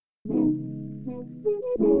Hello,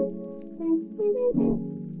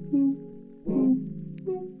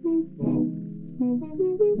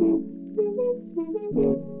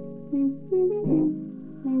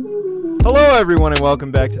 everyone, and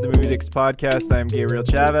welcome back to the Movie Dicks Podcast. I'm Gabriel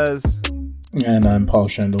Chavez. And I'm Paul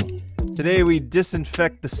Schendel. Today we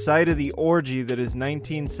disinfect the site of the orgy that is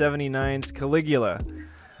 1979's Caligula.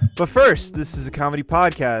 But first, this is a comedy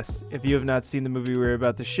podcast. If you have not seen the movie we're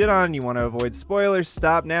about to shit on and you want to avoid spoilers,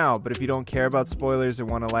 stop now. But if you don't care about spoilers or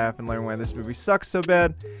want to laugh and learn why this movie sucks so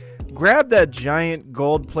bad, grab that giant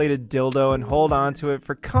gold-plated dildo and hold on to it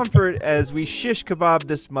for comfort as we shish kebab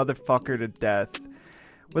this motherfucker to death.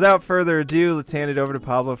 Without further ado, let's hand it over to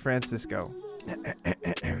Pablo Francisco.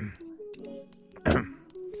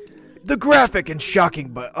 The graphic and shocking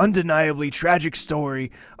but undeniably tragic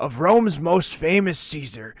story of Rome's most famous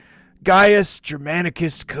Caesar, Gaius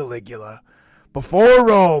Germanicus Caligula. Before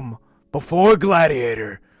Rome, before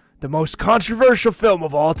Gladiator, the most controversial film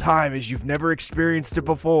of all time as you've never experienced it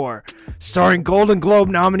before, starring Golden Globe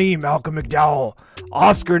nominee Malcolm McDowell,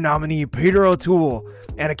 Oscar nominee Peter O'Toole,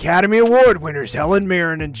 and Academy Award winners Helen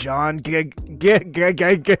Mirren and John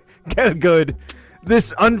Gielgud.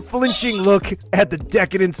 This unflinching look at the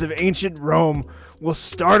decadence of ancient Rome will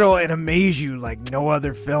startle and amaze you like no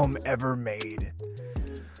other film ever made.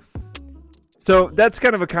 So that's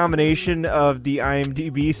kind of a combination of the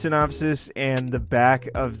IMDb synopsis and the back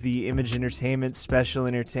of the Image Entertainment special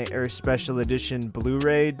edition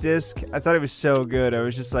Blu-ray disc. I thought it was so good. I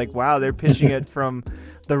was just like, wow, they're pitching it from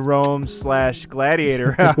the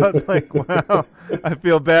Rome/Gladiator out. Like, wow, I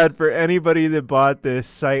feel bad for anybody that bought this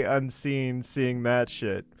sight unseen seeing that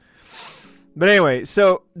shit. But anyway,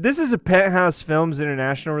 so this is a Penthouse Films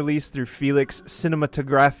International release through Felix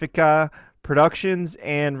Cinematographica Productions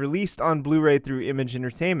and released on Blu-ray through Image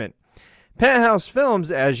Entertainment. Penthouse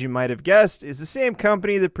Films, as you might have guessed, is the same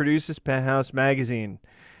company that produces Penthouse Magazine.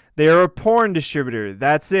 They are a porn distributor.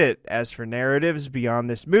 That's it. As for narratives beyond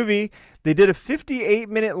this movie, they did a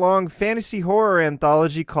 58-minute long fantasy horror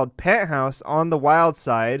anthology called Penthouse on the Wild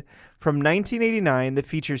Side from 1989 that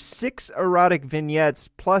features 6 erotic vignettes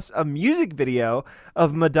plus a music video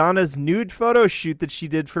of Madonna's nude photo shoot that she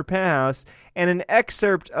did for Penthouse and an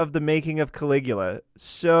excerpt of the making of Caligula.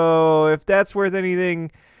 So if that's worth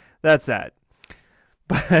anything, that's that.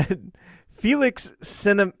 But Felix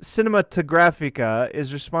Cinematographica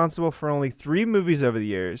is responsible for only 3 movies over the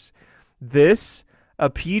years. This, a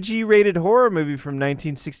PG-rated horror movie from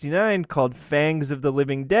 1969 called Fangs of the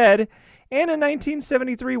Living Dead, and a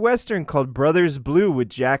 1973 Western called Brothers Blue with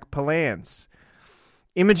Jack Palance.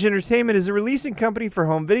 Image Entertainment is a releasing company for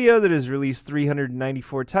home video that has released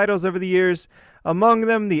 394 titles over the years, among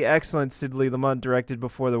them the excellent Sidley Lamont directed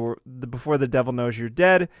Before the Devil Knows You're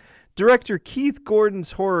Dead, director Keith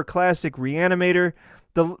Gordon's horror classic Reanimator,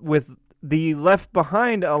 with the Left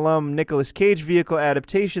Behind alum Nicolas Cage vehicle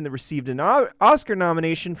adaptation that received an Oscar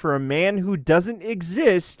nomination for A Man Who Doesn't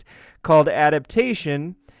Exist called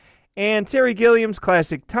Adaptation, and Terry Gilliam's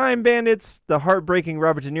classic Time Bandits, the heartbreaking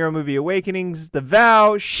Robert De Niro movie Awakenings, The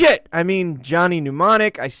Vow, Johnny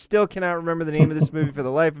Mnemonic, I still cannot remember the name of this movie for the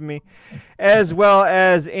life of me, as well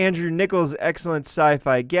as Andrew Nichols' excellent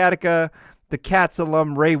sci-fi Gattaca, the Cats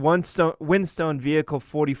alum Ray Winstone vehicle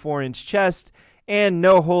 44-inch Chest, and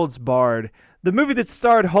No Holds Barred, the movie that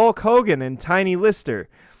starred Hulk Hogan and Tiny Lister.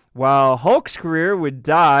 While Hulk's career would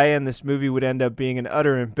die and this movie would end up being an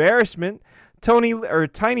utter embarrassment, Tiny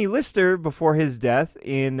Lister, before his death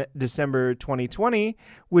in December 2020,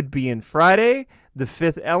 would be in Friday, The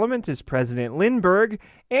Fifth Element as President Lindbergh,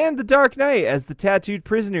 and The Dark Knight as the tattooed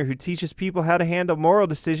prisoner who teaches people how to handle moral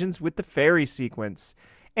decisions with the fairy sequence.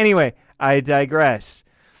 Anyway, I digress.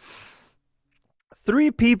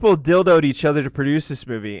 3 people dildoed each other to produce this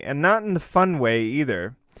movie, and not in the fun way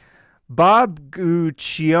either. Bob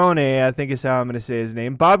Guccione, I think is how I'm going to say his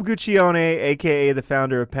name. Bob Guccione, a.k.a. the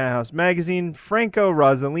founder of Penthouse Magazine, Franco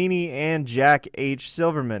Rossellini, and Jack H.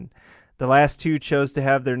 Silverman. The last 2 chose to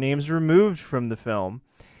have their names removed from the film.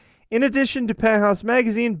 In addition to Penthouse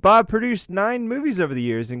Magazine, Bob produced 9 movies over the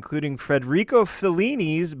years, including Federico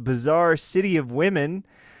Fellini's bizarre City of Women,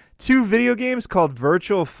 2 video games called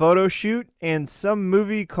Virtual Photo Shoot, and some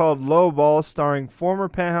movie called Lowball starring former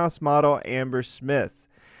Penthouse model Amber Smith.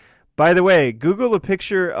 By the way, Google a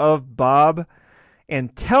picture of Bob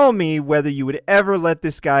and tell me whether you would ever let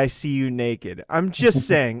this guy see you naked. I'm just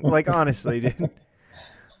saying, like, honestly, dude.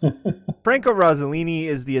 Franco Rossellini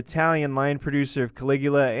is the Italian line producer of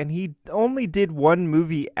Caligula, and he only did 1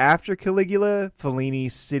 movie after Caligula,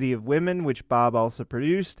 Fellini's City of Women, which Bob also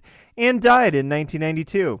produced, and died in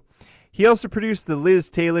 1992. He also produced the Liz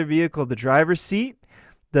Taylor vehicle The Driver's Seat,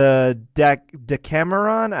 the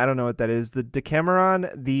Decameron, I don't know what that is, the Decameron,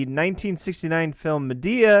 the 1969 film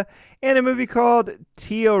Medea, and a movie called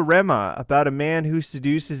Teorema about a man who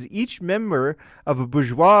seduces each member of a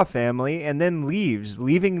bourgeois family and then leaves,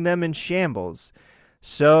 leaving them in shambles.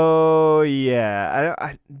 So,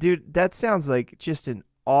 yeah, dude, that sounds like just an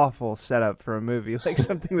awful setup for a movie, like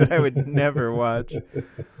something that I would never watch.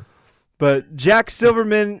 But Jack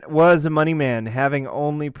Silverman was a money man, having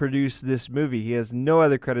only produced this movie. He has no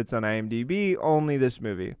other credits on IMDb, only this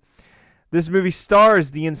movie. This movie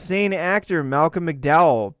stars the insane actor Malcolm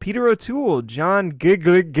McDowell, Peter O'Toole, John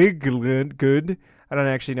Good. I don't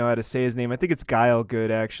actually know how to say his name. I think it's Guile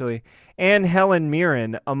Good, actually. And Helen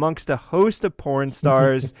Mirren, amongst a host of porn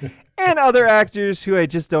stars and other actors who I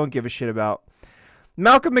just don't give a shit about.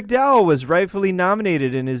 Malcolm McDowell was rightfully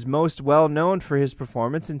nominated and is most well known for his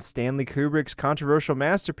performance in Stanley Kubrick's controversial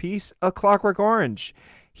masterpiece, A Clockwork Orange.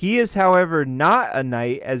 He is, however, not a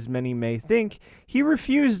knight, as many may think. He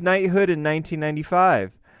refused knighthood in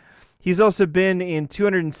 1995. He's also been in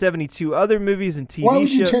 272 other movies and TV shows. Why would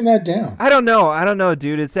you turn that down? I don't know,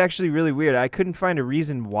 dude. It's actually really weird. I couldn't find a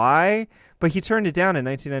reason why, but he turned it down in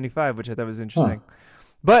 1995, which I thought was interesting. Huh.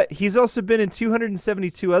 But he's also been in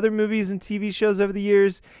 272 other movies and TV shows over the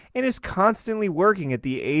years and is constantly working at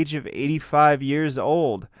the age of 85 years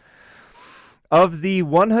old. Of the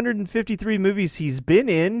 153 movies he's been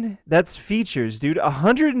in, that's features, dude.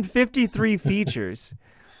 153 features.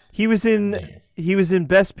 He was in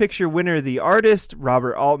Best Picture winner The Artist,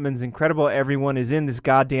 Robert Altman's incredible Everyone Is in This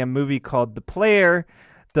Goddamn Movie called The Player.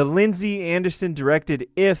 The Lindsay Anderson directed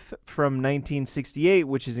If from 1968,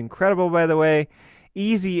 which is incredible, by the way.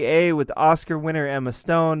 Easy A with Oscar winner Emma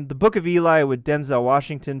Stone, The Book of Eli with Denzel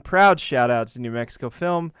Washington, proud shout-out to New Mexico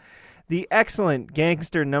Film, the excellent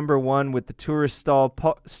Gangster Number 1 with the tourist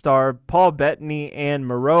star Paul Bettany and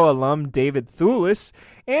Moreau alum David Thewlis,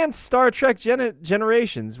 and Star Trek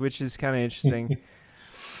Generations, which is kind of interesting. He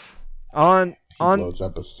blows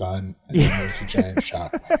up a sun and then there's a giant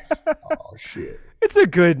shockwave. Oh, shit. It's a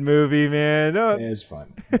good movie, man. Yeah, it's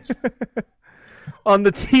fun. On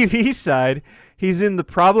the TV side, he's in the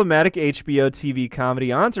problematic HBO TV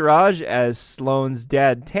comedy Entourage as Sloane's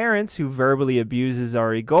dad Terrence, who verbally abuses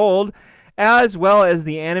Ari Gold, as well as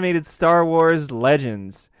the animated Star Wars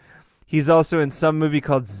Legends. He's also in some movie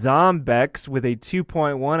called Zombex with a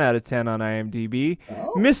 2.1 out of 10 on IMDb.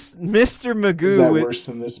 Oh? Mr. Magoo. Is that worse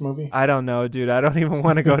than this movie? I don't know, dude. I don't even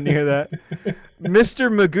want to go near that.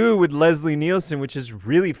 Mr. Magoo with Leslie Nielsen, which is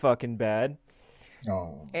really fucking bad.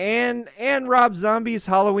 Oh. And Rob Zombie's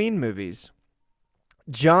Halloween movies.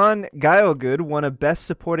 John Gielgud won a Best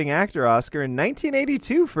Supporting Actor Oscar in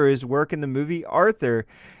 1982 for his work in the movie Arthur,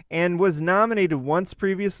 and was nominated once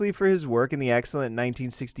previously for his work in the excellent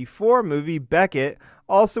 1964 movie Beckett,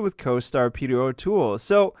 also with co-star Peter O'Toole.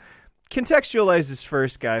 So, contextualize this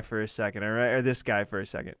first guy for a second, all right? Or this guy for a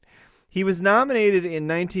second. He was nominated in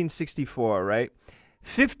 1964, right?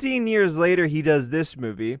 15 years later, he does this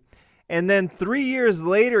movie. And then 3 years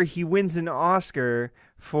later, he wins an Oscar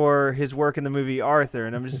for his work in the movie Arthur.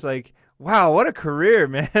 And I'm just like, wow, what a career,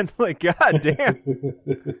 man. Like, goddamn.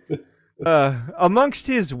 Amongst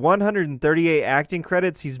his 138 acting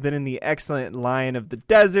credits, he's been in the excellent Lion of the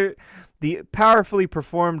Desert, the powerfully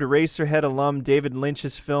performed Eraserhead alum David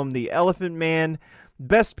Lynch's film The Elephant Man,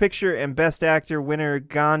 Best Picture and Best Actor winner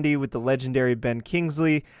Gandhi with the legendary Ben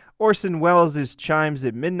Kingsley, Orson Welles' Chimes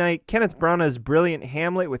at Midnight, Kenneth Branagh's brilliant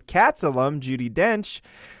Hamlet with Cats alum Judi Dench,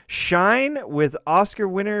 Shine with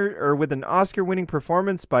an Oscar-winning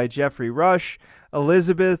performance by Jeffrey Rush,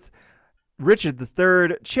 Elizabeth, Richard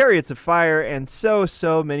III, Chariots of Fire, and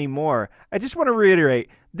so many more. I just want to reiterate,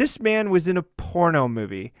 this man was in a porno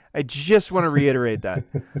movie. I just want to reiterate that.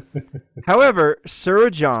 However, Sir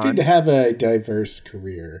John... It's good to have a diverse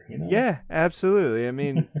career, you know? Yeah, absolutely. I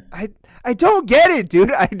mean, I don't get it,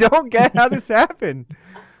 dude. I don't get how this happened.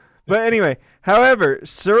 But anyway, however,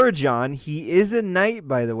 Sir John, he is a knight,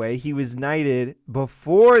 by the way. He was knighted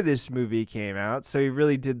before this movie came out, so he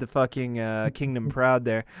really did the fucking kingdom proud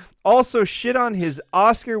there. Also shit on his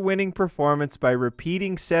Oscar-winning performance by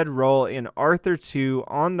repeating said role in Arthur 2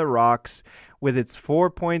 on the Rocks with its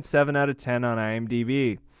 4.7 out of 10 on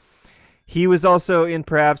IMDb. He was also in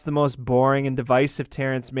perhaps the most boring and divisive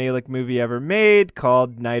Terrence Malick movie ever made,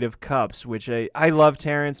 called Knight of Cups, which I love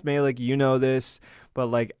Terrence Malick, you know this. But,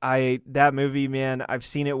 like, that movie, man, I've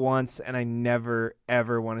seen it once, and I never,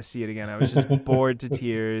 ever want to see it again. I was just bored to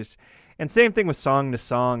tears. And same thing with Song to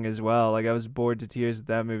Song as well. Like, I was bored to tears with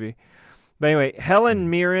that movie. But anyway, Helen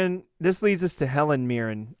Mirren, this leads us to Helen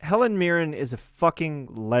Mirren. Helen Mirren is a fucking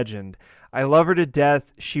legend. I love her to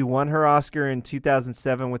death. She won her Oscar in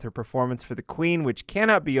 2007 with her performance for The Queen, which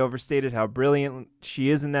cannot be overstated how brilliant she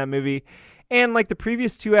is in that movie. And like the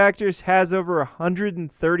previous two actors, has over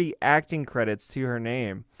 130 acting credits to her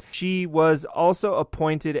name. She was also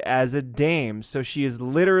appointed as a dame, so she is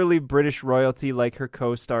literally British royalty like her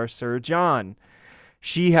co-star Sir John.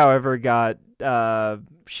 She, however, got her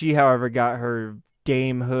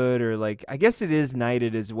damehood, or like, I guess it is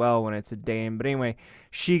knighted as well when it's a dame. But anyway,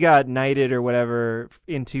 she got knighted or whatever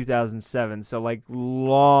in 2007. So like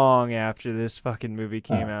long after this fucking movie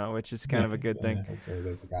came out, which is kind of a good thing. Hopefully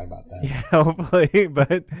they forgot about that. Yeah, hopefully.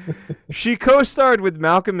 But she co-starred with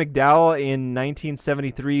Malcolm McDowell in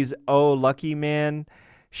 1973's Oh, Lucky Man.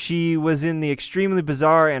 She was in the extremely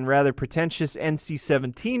bizarre and rather pretentious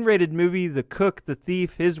NC-17 rated movie The Cook, the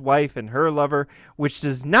Thief, His Wife, and Her Lover, which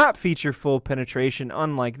does not feature full penetration,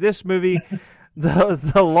 unlike this movie.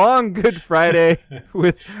 The Long Good Friday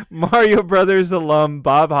with Mario Brothers alum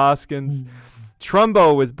Bob Hoskins.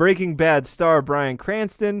 Trumbo with Breaking Bad star Bryan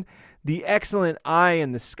Cranston. The Excellent Eye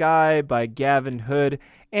in the Sky by Gavin Hood.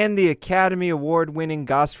 And the Academy Award-winning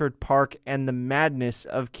Gosford Park and the Madness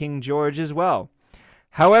of King George as well.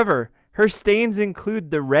 However, her stains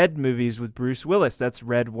include the Red movies with Bruce Willis. That's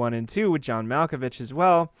Red 1 and 2 with John Malkovich as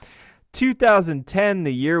well. 2010,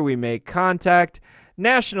 The Year We Make Contact.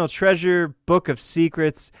 National Treasure, Book of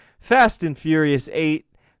Secrets. Fast and Furious 8.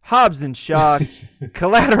 Hobbs and Shaw.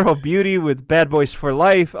 Collateral Beauty with Bad Boys for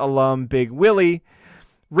Life alum Big Willie.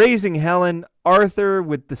 Raising Helen. Arthur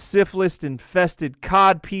with the syphilis-infested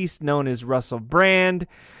codpiece known as Russell Brand,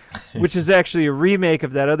 which is actually a remake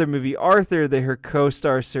of that other movie, Arthur, that her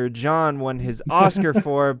co-star Sir John won his Oscar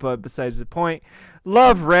for, but besides the point.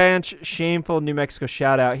 Love Ranch, shameful New Mexico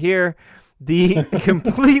shout out here. The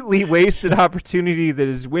completely wasted opportunity that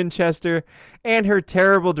is Winchester, and her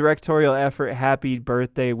terrible directorial effort, Happy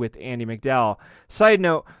Birthday with Andie MacDowell. Side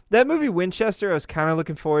note, that movie Winchester, I was kind of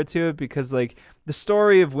looking forward to it because, like, the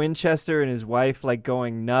story of Winchester and his wife, like,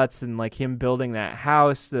 going nuts and, like, him building that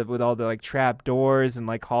house with all the, like, trap doors and,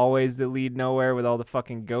 like, hallways that lead nowhere with all the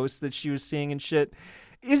fucking ghosts that she was seeing and shit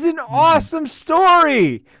is an awesome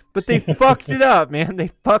story. But they fucked it up, man. They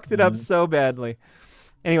fucked it up so badly.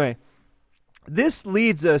 Anyway, this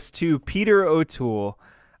leads us to Peter O'Toole.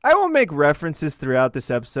 I will make references throughout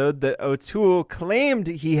this episode that O'Toole claimed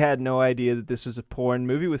he had no idea that this was a porn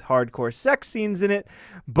movie with hardcore sex scenes in it,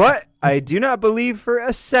 but I do not believe for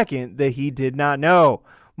a second that he did not know.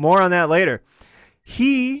 More on that later.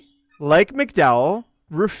 He, like McDowell,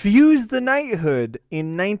 refused the knighthood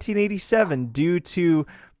in 1987 due to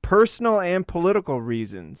personal and political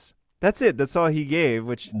reasons. That's it. That's all he gave,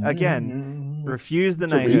 which, again, refused the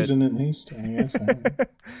knighthood. It's a reason, at least, I guess.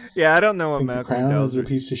 Yeah, I don't know what Malcolm McDowell is a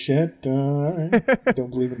piece of shit. All right. Don't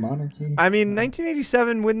believe in monarchy. I mean,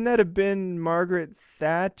 1987, wouldn't that have been Margaret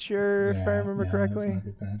Thatcher, if I remember correctly?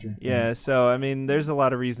 Margaret Thatcher. Yeah, so, I mean, there's a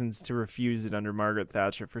lot of reasons to refuse it under Margaret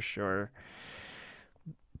Thatcher, for sure.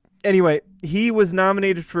 Anyway, he was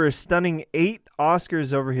nominated for a stunning 8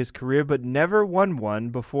 Oscars over his career, but never won one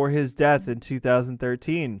before his death in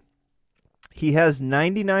 2013. He has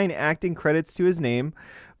 99 acting credits to his name,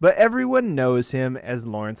 but everyone knows him as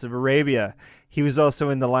Lawrence of Arabia. He was also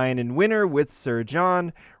in The Lion in Winter with Sir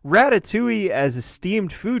John, Ratatouille as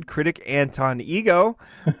esteemed food critic Anton Ego,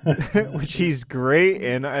 which he's great,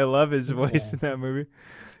 and I love his voice in that movie.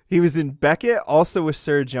 He was in Beckett, also with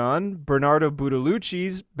Sir John, Bernardo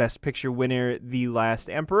Bertolucci's Best Picture winner, The Last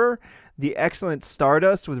Emperor, The Excellent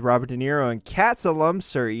Stardust with Robert De Niro and Cats alum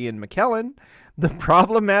Sir Ian McKellen, The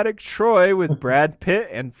Problematic Troy with Brad Pitt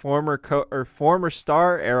and former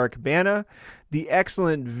star Eric Bana, The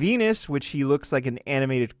Excellent Venus, which he looks like an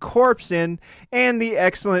animated corpse in, and the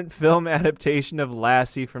excellent film adaptation of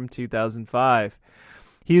Lassie from 2005.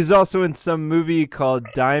 He was also in some movie called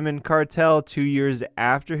Diamond Cartel 2 years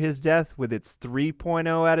after his death with its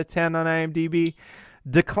 3.0 out of 10 on IMDb.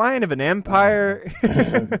 Decline of an Empire.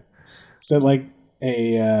 Is that like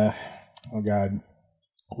a,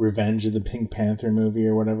 Revenge of the Pink Panther movie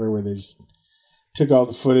or whatever, where they just took all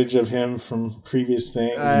the footage of him from previous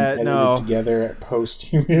things and edited it together at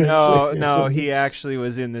posthumously? No, he actually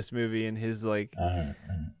was in this movie in his, like,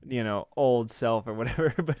 old self or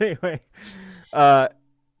whatever. But anyway,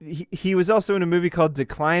 he was also in a movie called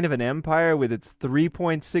Decline of an Empire with its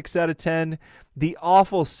 3.6 out of 10, The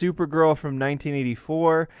Awful Supergirl from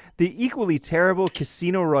 1984, the equally terrible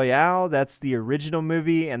Casino Royale, that's the original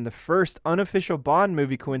movie, and the first unofficial Bond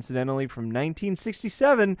movie, coincidentally, from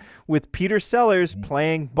 1967 with Peter Sellers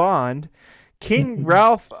playing Bond, King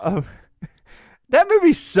Ralph of... That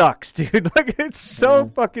movie sucks, dude. Like, it's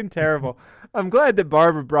so fucking terrible. I'm glad that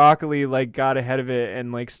Barbara Broccoli like got ahead of it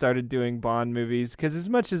and like started doing Bond movies, because as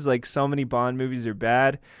much as like so many Bond movies are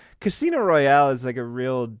bad, Casino Royale is like a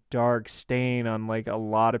real dark stain on like a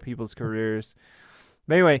lot of people's careers.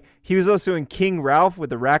 But anyway, he was also in King Ralph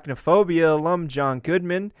with Arachnophobia alum John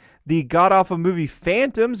Goodman, the god-awful movie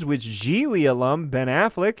Phantoms with Geely alum Ben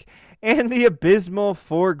Affleck, and the abysmal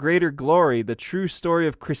For Greater Glory, the true story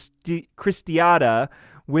of Christiada,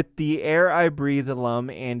 with the Air I Breathe alum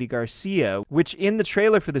Andy Garcia, which in the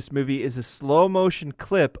trailer for this movie is a slow-motion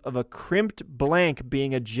clip of a crimped blank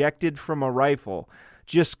being ejected from a rifle.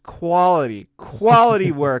 Just quality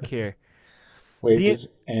work here. Wait,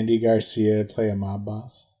 does Andy Garcia play a mob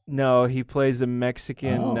boss? No, he plays a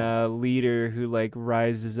Mexican leader who like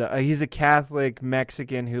rises up. He's a Catholic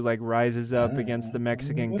Mexican who like rises up against the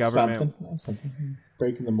Mexican government. That's something.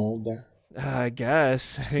 Breaking the mold there. I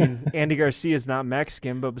guess. I mean, Andy Garcia is not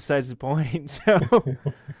Mexican, but besides the point. So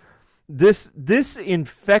this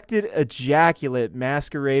infected ejaculate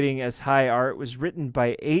masquerading as high art was written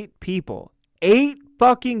by 8 people. 8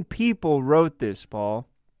 fucking people wrote this, Paul,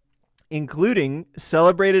 including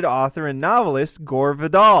celebrated author and novelist Gore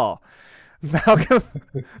Vidal, Malcolm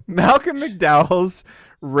McDowell's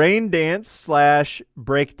Rain Dance /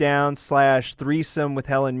 Breakdown / Threesome with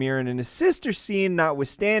Helen Mirren and his sister scene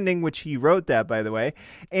notwithstanding, which he wrote that, by the way,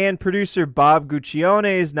 and producer Bob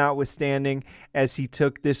Guccione's notwithstanding, as he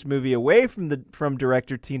took this movie away from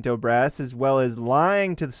director Tinto Brass, as well as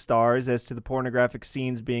lying to the stars as to the pornographic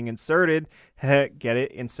scenes being inserted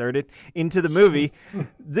into the movie.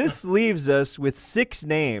 This leaves us with 6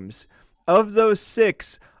 names. Of those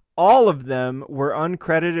 6, all of them were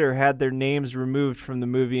uncredited or had their names removed from the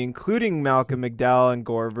movie, including Malcolm McDowell and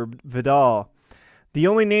Gore Vidal. The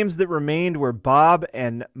only names that remained were Bob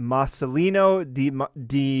and Marcelino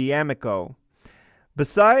D'Amico.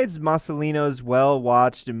 Besides Marcelino's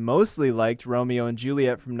well-watched and mostly liked Romeo and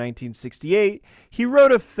Juliet from 1968, he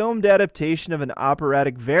wrote a filmed adaptation of an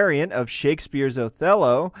operatic variant of Shakespeare's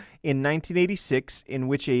Othello in 1986, in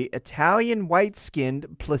which a Italian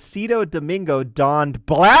white-skinned Placido Domingo donned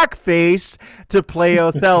blackface to play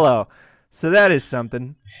Othello. So that is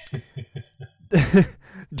something.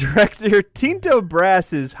 Director Tinto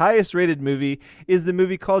Brass's highest-rated movie is the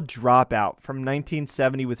movie called Dropout from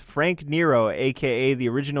 1970 with Frank Nero, a.k.a. the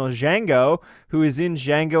original Django, who is in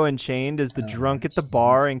Django Unchained as the drunk at the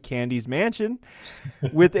bar in Candy's Mansion,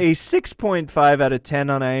 with a 6.5 out of 10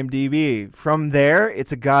 on IMDb. From there,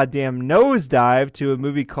 it's a goddamn nosedive to a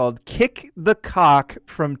movie called Kick the Cock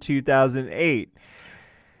from 2008.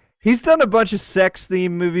 He's done a bunch of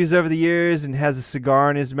sex-themed movies over the years and has a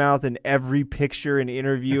cigar in his mouth in every picture and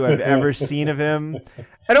interview I've ever seen of him.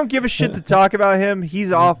 I don't give a shit to talk about him.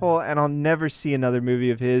 He's awful, and I'll never see another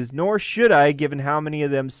movie of his, nor should I, given how many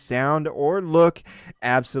of them sound or look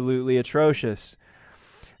absolutely atrocious.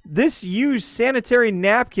 This used sanitary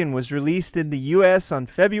napkin was released in the U.S. on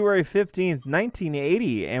February 15th,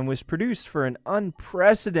 1980, and was produced for an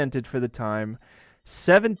unprecedented, for the time,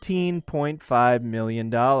 $17.5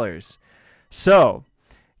 million. So,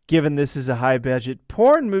 given this is a high-budget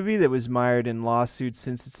porn movie that was mired in lawsuits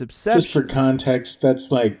since its inception... Just for context,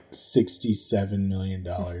 that's like $67 million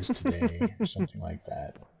today or something like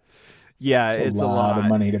that. Yeah, it's a lot of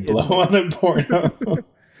money to blow on a porno.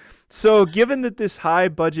 So, given that this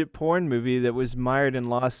high-budget porn movie that was mired in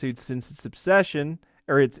lawsuits since its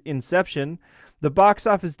inception, the box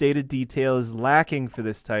office data detail is lacking for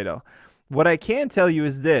this title. What I can tell you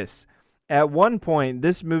is this. At one point,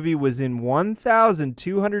 this movie was in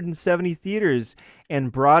 1,270 theaters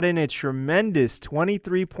and brought in a tremendous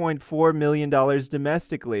 $23.4 million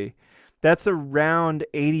domestically. That's around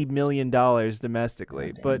 $80 million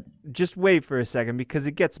domestically. But just wait for a second, because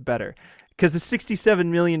it gets better. Because a $67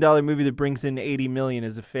 million movie that brings in $80 million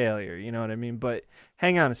is a failure. You know what I mean? But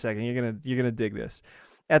hang on a second. You're gonna dig this.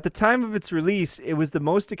 At the time of its release, it was the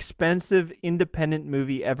most expensive independent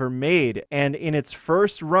movie ever made, and in its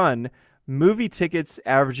first run, movie tickets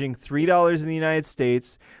averaging $3 in the United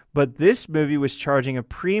States, but this movie was charging a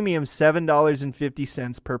premium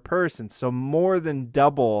 $7.50 per person, so more than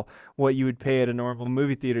double what you would pay at a normal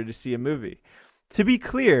movie theater to see a movie. To be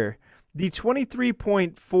clear, the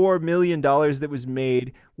 $23.4 million that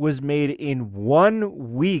was made in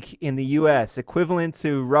 1 week in the U.S., equivalent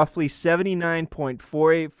to roughly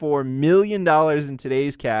 $79.484 million in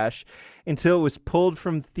today's cash, until it was pulled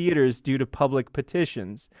from theaters due to public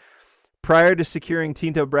petitions. Prior to securing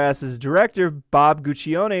Tinto Brass's director, Bob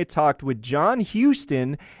Guccione talked with John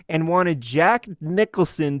Huston and wanted Jack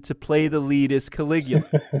Nicholson to play the lead as Caligula.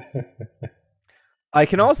 I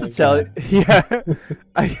can also tell it. Yeah.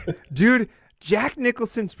 Dude, Jack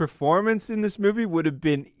Nicholson's performance in this movie would have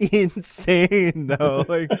been insane, though.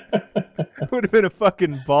 Like, it would have been a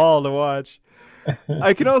fucking ball to watch.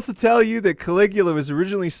 I can also tell you that Caligula was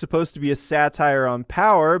originally supposed to be a satire on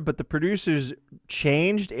power, but the producers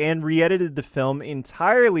changed and re-edited the film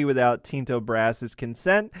entirely without Tinto Brass's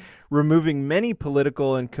consent, removing many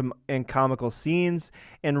political and comical scenes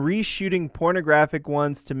and reshooting pornographic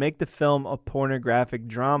ones to make the film a pornographic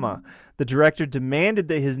drama. The director demanded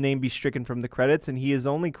that his name be stricken from the credits, and he is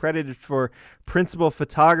only credited for principal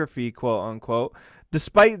photography, quote unquote.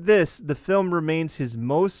 Despite this, the film remains his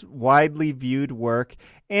most widely viewed work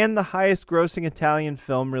and the highest grossing Italian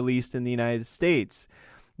film released in the United States.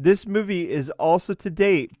 This movie is also to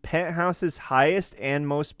date Penthouse's highest and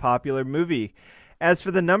most popular movie. As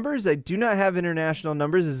for the numbers, I do not have international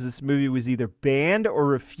numbers, as this movie was either banned or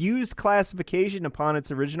refused classification upon its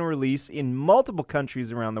original release in multiple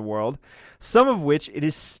countries around the world, some of which it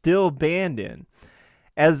is still banned in.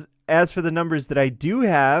 As for the numbers that I do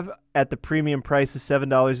have, at the premium price of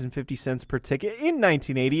 $7.50 per ticket in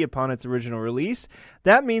 1980 upon its original release,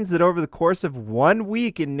 that means that over the course of 1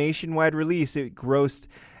 week in nationwide release, it grossed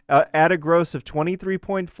at a gross of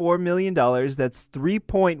 $23.4 million. That's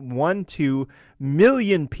 3.12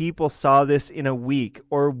 million people saw this in a week,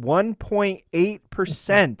 or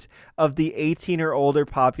 1.8% of the 18 or older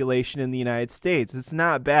population in the United States. It's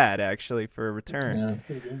not bad, actually, for a return. Yeah,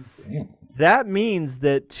 pretty good. Damn. That means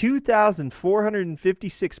that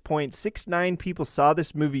 2,456.69 people saw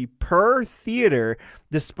this movie per theater,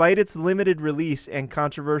 despite its limited release and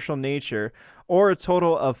controversial nature, or a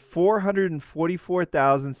total of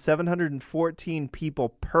 444,714 people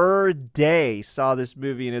per day saw this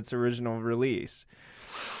movie in its original release.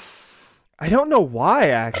 I don't know why,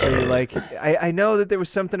 actually. Like, I know that there was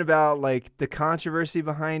something about, like, the controversy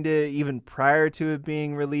behind it even prior to it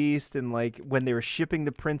being released, and, like, when they were shipping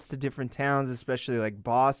the prints to different towns, especially, like,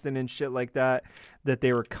 Boston and shit like that, that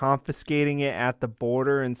they were confiscating it at the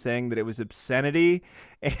border and saying that it was obscenity,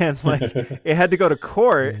 and, like, it had to go to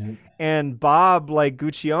court, and Bob, like,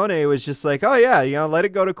 Guccione was just like, oh, yeah, you know, let it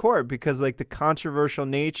go to court, because, like, the controversial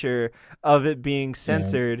nature of it being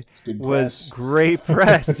censored was great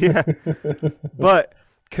press, yeah. But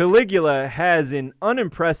Caligula has an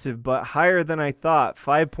unimpressive but higher than I thought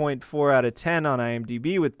 5.4 out of 10 on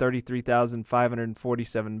IMDb with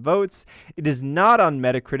 33,547 votes. It is not on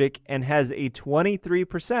Metacritic and has a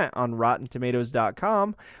 23% on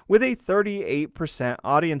RottenTomatoes.com with a 38%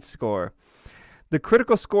 audience score. This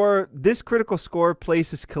critical score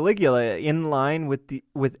places Caligula in line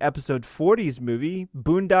with episode 40's movie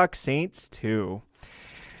Boondock Saints 2.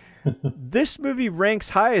 This movie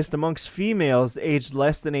ranks highest amongst females aged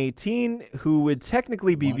less than 18 who would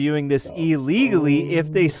technically be viewing this illegally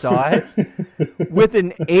if they saw it, with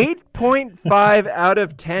an 8.5 out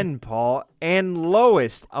of 10, Paul, and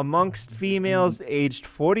lowest amongst females aged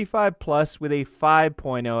 45 plus with a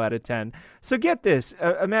 5.0 out of 10. So get this,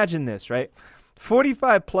 imagine this, right?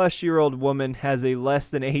 45-plus-year-old woman has a less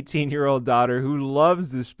than 18-year-old daughter who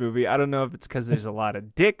loves this movie. I don't know if it's because there's a lot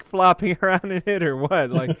of dick flopping around in it or what.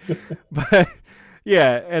 Like, but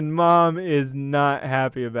yeah, and mom is not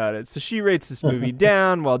happy about it. So she rates this movie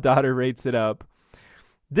down while daughter rates it up.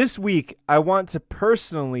 This week, I want to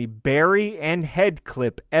personally bury and head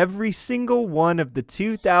clip every single one of the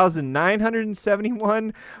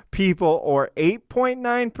 2,971 people, or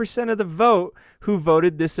 8.9% of the vote, who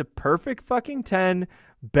voted this a perfect fucking 10,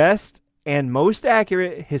 best and most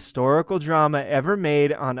accurate historical drama ever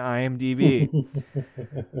made on IMDb.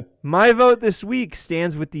 My vote this week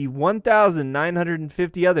stands with the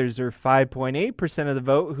 1,950 others, or 5.8% of the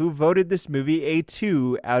vote, who voted this movie a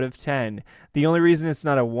 2 out of 10. The only reason it's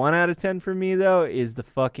not a 1 out of 10 for me, though, is the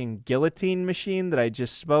fucking guillotine machine that I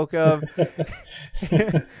just spoke of.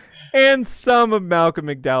 And some of Malcolm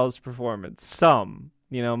McDowell's performance. Some.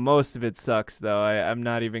 You know, most of it sucks, though. I'm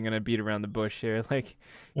not even going to beat around the bush here. Like,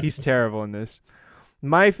 he's terrible in this.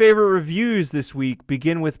 My favorite reviews this week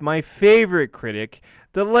begin with my favorite critic,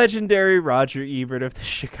 the legendary Roger Ebert of the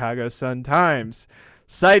Chicago Sun-Times.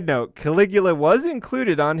 Side note, Caligula was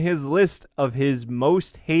included on his list of his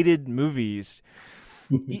most hated movies.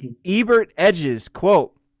 Ebert edges,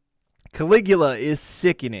 quote, Caligula is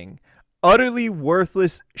sickening, utterly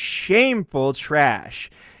worthless, shameful trash.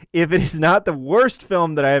 If it is not the worst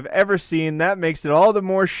film that I have ever seen, that makes it all the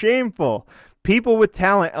more shameful. People with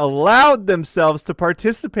talent allowed themselves to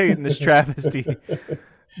participate in this travesty.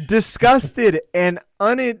 Disgusted and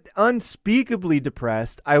unspeakably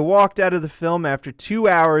depressed, I walked out of the film after 2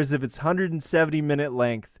 hours of its 170-minute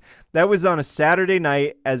length. That was on a Saturday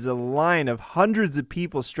night as a line of hundreds of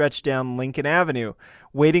people stretched down Lincoln Avenue,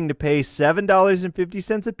 waiting to pay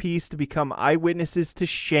 $7.50 apiece to become eyewitnesses to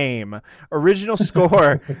shame. Original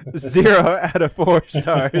score, 0 out of 4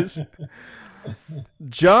 stars.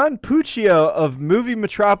 John Puccio of Movie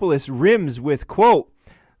Metropolis rims with, quote,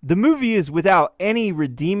 "The movie is without any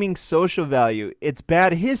redeeming social value. It's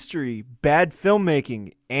bad history, bad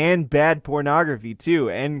filmmaking, and bad pornography, too,"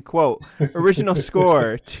 end quote. Original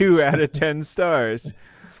score, 2 out of 10 stars.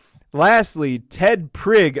 Lastly, Ted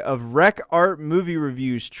Prigg of Rec Art Movie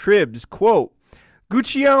Reviews tribs, quote,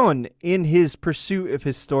 "Guccione, in his pursuit of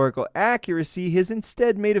historical accuracy, has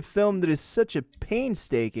instead made a film that is such a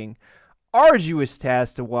painstaking, arduous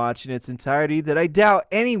task to watch in its entirety that I doubt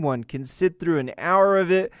anyone can sit through an hour of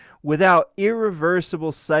it without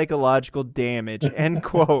irreversible psychological damage," end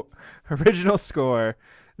quote. Original score,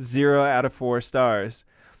 0 out of 4 stars.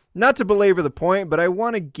 Not to belabor the point, but I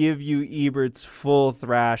want to give you Ebert's full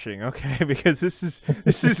thrashing, okay? Because this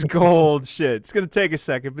is gold shit. It's going to take a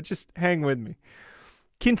second, but just hang with me.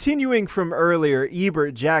 Continuing from earlier,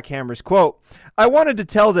 Ebert jackhammers, quote, "I wanted to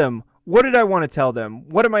tell them. What did I want to tell them?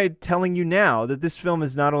 What am I telling you now? That this film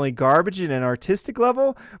is not only garbage at an artistic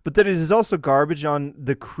level, but that it is also garbage on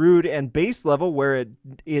the crude and base level where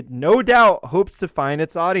it no doubt hopes to find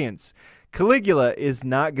its audience. Caligula is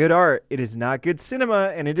not good art, it is not good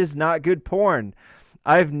cinema, and it is not good porn.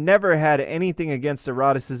 I've never had anything against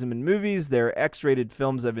eroticism in movies. There are X-rated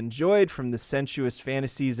films I've enjoyed, from the sensuous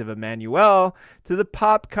fantasies of Emmanuel to the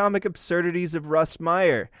pop comic absurdities of Russ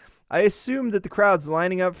Meyer. I assumed that the crowds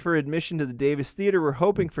lining up for admission to the Davis Theater were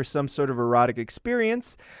hoping for some sort of erotic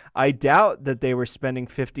experience. I doubt that they were spending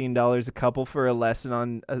 $15 a couple for a lesson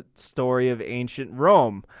on a story of ancient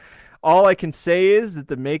Rome. All I can say is that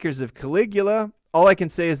the makers of Caligula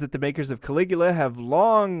have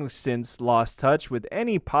long since lost touch with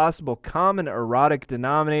any possible common erotic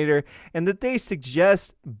denominator, and that they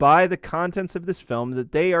suggest by the contents of this film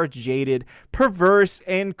that they are jaded, perverse,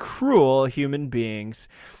 and cruel human beings.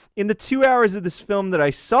 In the 2 hours of this film that I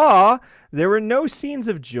saw, there were no scenes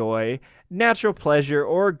of joy, natural pleasure,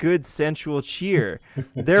 or good sensual cheer.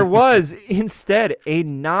 There was, instead, a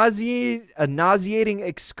nauseating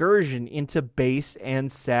excursion into base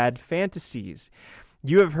and sad fantasies.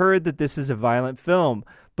 You have heard that this is a violent film,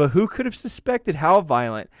 but who could have suspected how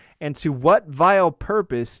violent and to what vile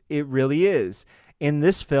purpose it really is? In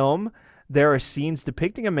this film, there are scenes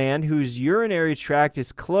depicting a man whose urinary tract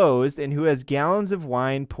is closed and who has gallons of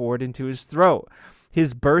wine poured into his throat.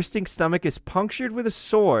 His bursting stomach is punctured with a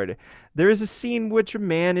sword. There is a scene in which a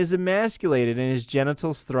man is emasculated and his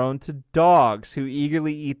genitals thrown to dogs who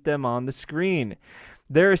eagerly eat them on the screen.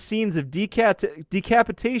 There are scenes of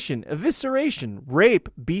decapitation, evisceration, rape,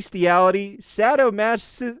 bestiality,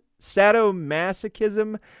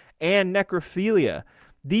 sadomasochism, and necrophilia.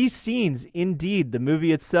 These scenes, indeed, the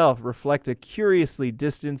movie itself, reflect a curiously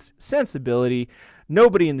distant sensibility.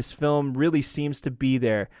 Nobody in this film really seems to be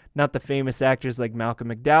there. Not the famous actors like Malcolm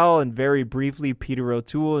McDowell and very briefly Peter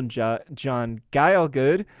O'Toole and John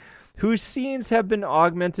Gielgud, whose scenes have been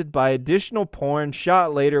augmented by additional porn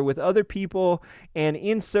shot later with other people and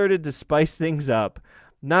inserted to spice things up.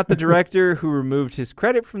 Not the director, who removed his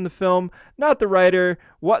credit from the film. Not the writer.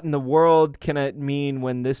 What in the world can it mean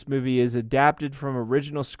when this movie is adapted from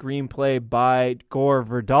original screenplay by Gore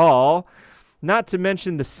Vidal? Not to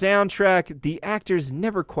mention the soundtrack. The actors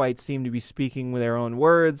never quite seem to be speaking with their own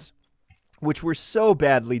words, which were so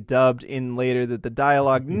badly dubbed in later that the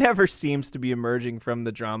dialogue never seems to be emerging from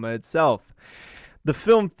the drama itself. The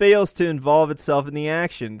film fails to involve itself in the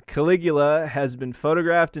action. Caligula has been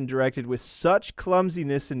photographed and directed with such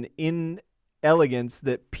clumsiness and inelegance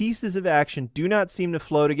that pieces of action do not seem to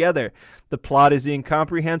flow together. The plot is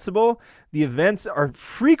incomprehensible. The events are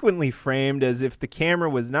frequently framed as if the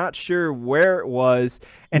camera was not sure where it was,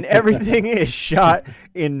 and everything is shot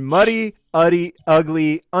in muddy,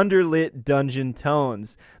 ugly, underlit dungeon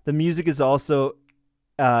tones. The music is also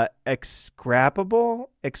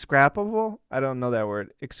execrable. I don't know that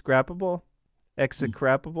word. Execrable. I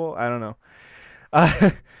don't know.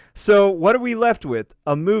 So what are we left with?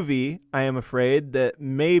 A movie, I am afraid, that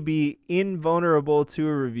may be invulnerable to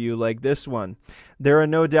a review like this one. There are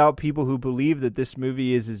no doubt people who believe that this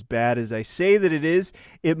movie is as bad as I say that it is.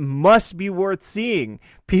 It must be worth seeing.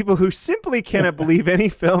 People who simply cannot believe any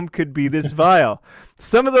film could be this vile.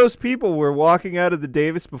 Some of those people were walking out of the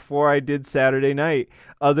Davis before I did Saturday night.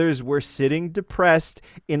 Others were sitting depressed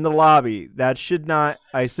in the lobby. That should not,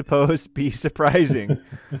 I suppose, be surprising.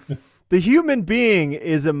 The human being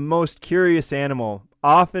is a most curious animal.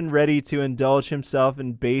 often ready to indulge himself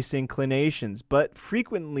in base inclinations, but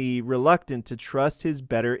frequently reluctant to trust his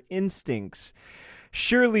better instincts.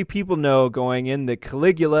 Surely people know going in that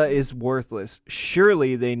Caligula is worthless.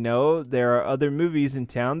 Surely they know there are other movies in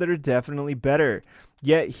town that are definitely better.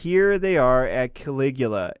 Yet here they are at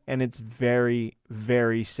Caligula, and it's very,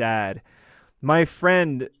 very sad. My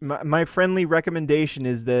friendly recommendation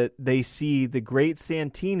is that they see The Great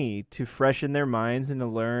Santini to freshen their minds and to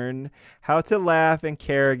learn how to laugh and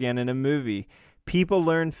care again in a movie. People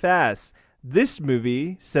learn fast. This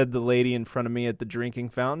movie, said the lady in front of me at the drinking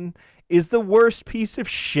fountain, is the worst piece of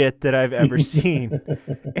shit that I've ever seen.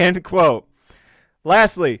 End quote.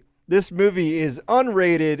 Lastly, this movie is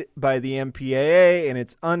unrated by the MPAA in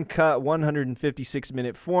its uncut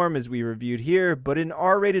 156-minute form, as we reviewed here, but an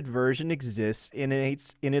R-rated version exists in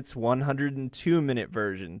its 102-minute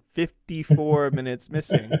version, 54 minutes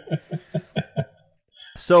missing.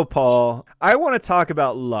 So, Paul, I want to talk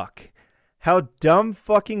about luck. How dumb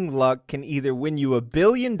fucking luck can either win you $1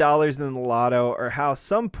 billion in the lotto, or how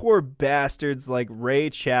some poor bastards like Ray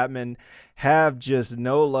Chapman have just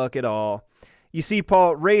no luck at all. You see,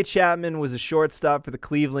 Paul, Ray Chapman was a shortstop for the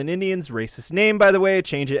Cleveland Indians. Racist name, by the way.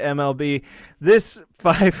 Change it MLB. This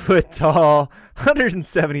 5-foot-tall,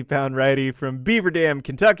 170-pound righty from Beaver Dam,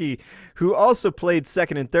 Kentucky, who also played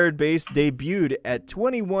second and third base, debuted at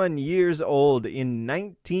 21 years old in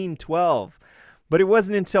 1912. But it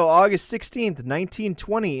wasn't until August 16th,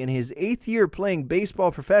 1920, in his 8th year playing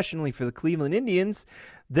baseball professionally for the Cleveland Indians,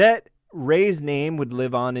 that Ray's name would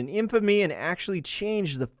live on in infamy and actually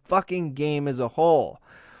change the fucking game as a whole.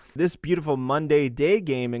 This beautiful Monday day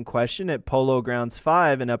game in question at Polo Grounds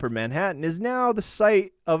 5 in Upper Manhattan is now the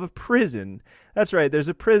site of a prison. That's right, there's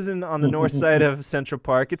a prison on the north side of Central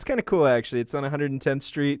Park. It's kind of cool, actually. It's on 110th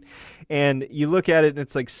Street, and you look at it, and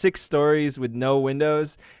it's like 6 stories with no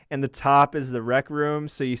windows, and the top is the rec room,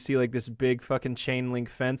 so you see like this big fucking chain link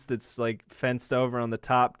fence that's like fenced over on the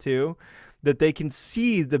top, too, that they can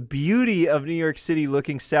see the beauty of New York City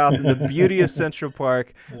looking south and the beauty of Central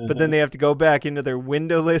Park, but then they have to go back into their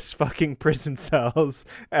windowless fucking prison cells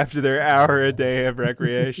after their hour a day of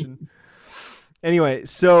recreation. Anyway,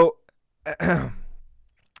 so,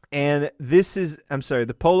 and this is,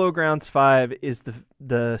 the Polo Grounds 5 is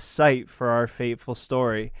the site for our fateful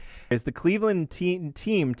story. As the Cleveland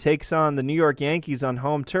team takes on the New York Yankees on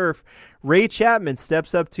home turf, Ray Chapman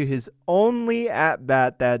steps up to his only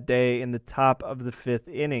at-bat that day in the top of the 5th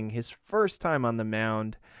inning, his first time on the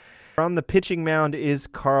mound. On the pitching mound is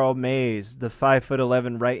Carl Mays, the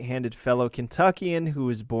 5'11" right-handed fellow Kentuckian who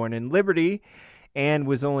was born in Liberty and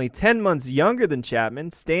was only 10 months younger than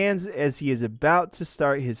Chapman, stands as he is about to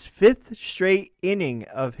start his 5th straight inning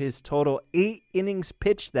of his total 8 innings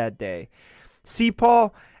pitched that day. See,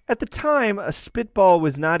 Paul, at the time, a spitball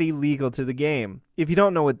was not illegal to the game. If you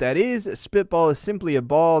don't know what that is, a spitball is simply a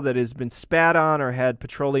ball that has been spat on or had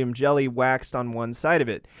petroleum jelly waxed on one side of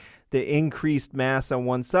it. The increased mass on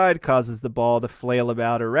one side causes the ball to flail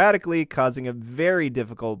about erratically, causing a very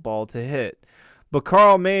difficult ball to hit. But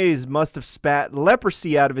Carl Mays must have spat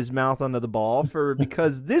leprosy out of his mouth onto the ball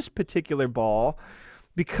because this particular ball,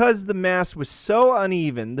 because the mass was so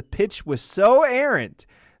uneven, the pitch was so errant,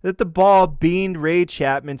 that the ball beamed Ray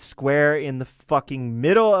Chapman square in the fucking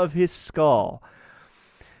middle of his skull.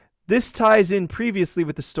 This ties in previously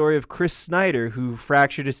with the story of Chris Snyder, who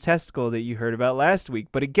fractured his testicle that you heard about last week,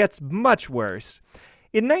 but it gets much worse.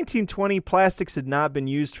 In 1920, plastics had not been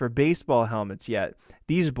used for baseball helmets yet.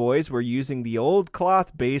 These boys were using the old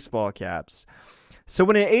cloth baseball caps. So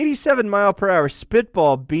when an 87-mile-per-hour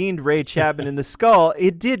spitball beamed Ray Chapman in the skull,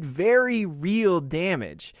 it did very real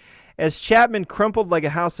damage. As Chapman crumpled like a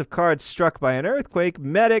house of cards struck by an earthquake,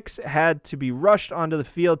 medics had to be rushed onto the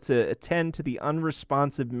field to attend to the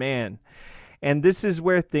unresponsive man. And this is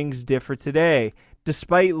where things differ today.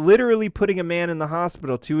 Despite literally putting a man in the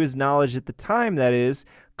hospital, to his knowledge at the time, that is,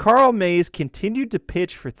 Carl Mays continued to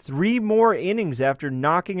pitch for 3 more innings after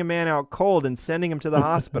knocking a man out cold and sending him to the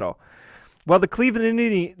hospital. While the Cleveland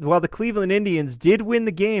Indians did win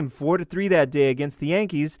the game 4-3 that day against the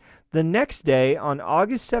Yankees, the next day, on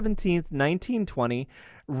August 17th, 1920,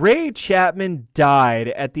 Ray Chapman died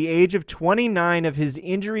at the age of 29 of his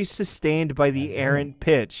injuries sustained by the errant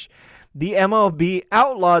pitch. The MLB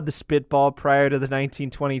outlawed the spitball prior to the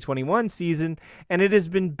 1920-21 season, and it has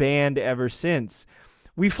been banned ever since.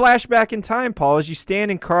 We flash back in time, Paul, as you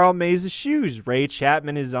stand in Carl Mays' shoes. Ray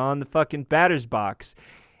Chapman is on the fucking batter's box.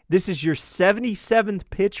 This is your 77th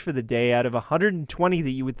pitch for the day out of 120 that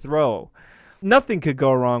you would throw. Nothing could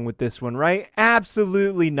go wrong with this one, right?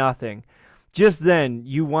 Absolutely nothing. Just then,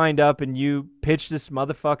 you wind up and you pitch this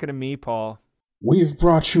motherfucker to me, Paul. We've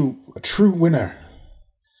brought you a true winner.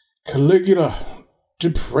 Caligula,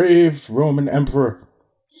 depraved Roman emperor.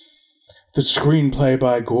 The screenplay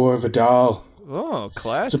by Gore Vidal. Oh,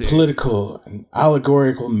 classic. It's a political and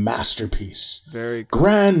allegorical masterpiece. Very cool.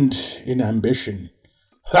 Grand in ambition.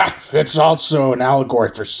 Ha! It's also an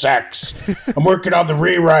allegory for sex. I'm working on the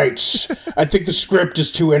rewrites. I think the script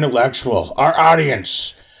is too intellectual. Our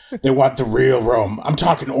audience, they want the real Rome. I'm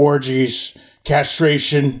talking orgies,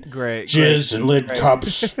 castration, jizz, and lid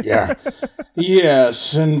cups. Yeah.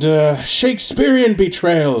 Yes, and Shakespearean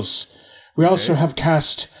betrayals. We also have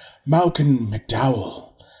cast Malcolm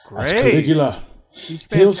McDowell as Caligula.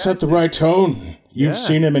 He'll set the right tone. You've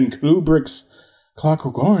seen him in Kubrick's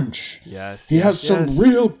Clockwork Orange. Yes. He has some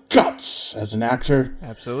real guts as an actor.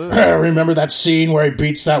 Absolutely. Remember that scene where he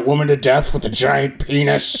beats that woman to death with a giant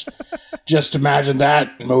penis? Just imagine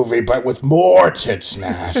that movie, but with more tits and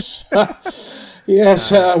ass.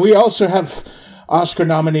 Yes, we also have Oscar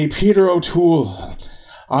nominee Peter O'Toole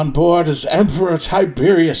on board as Emperor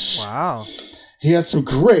Tiberius. Wow. He has some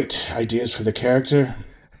great ideas for the character.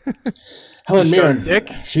 Helen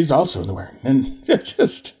Mirren, she's also in the work. And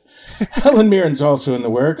Helen Mirren's also in the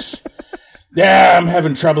works. Yeah, I'm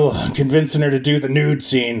having trouble convincing her to do the nude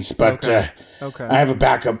scenes, but I have a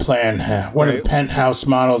backup plan. One of the Penthouse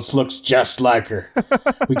models looks just like her.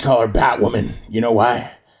 We call her Batwoman. You know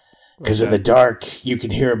why? Because in the dark, you can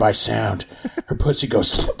hear her by sound. Her pussy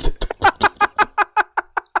goes...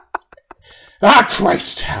 Ah,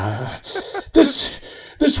 Christ!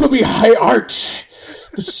 This will be high art.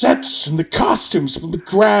 The sets and the costumes will be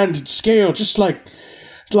grand in scale, just like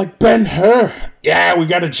Ben-Hur. Yeah, we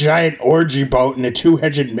got a giant orgy boat and a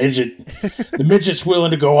two-headed midget. The midget's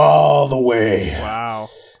willing to go all the way. Wow.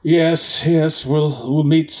 Yes, we'll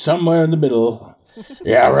meet somewhere in the middle.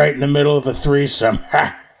 Yeah, right in the middle of the threesome.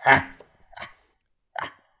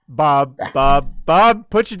 Bob,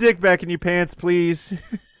 put your dick back in your pants, please.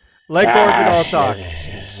 Let Gore Vidal talk.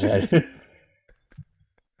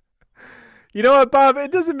 You know what, Bob?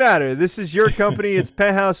 It doesn't matter. This is your company. It's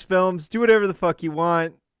Penthouse Films. Do whatever the fuck you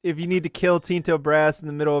want. If you need to kill Tinto Brass in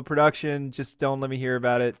the middle of production, just don't let me hear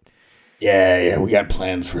about it. Yeah, we got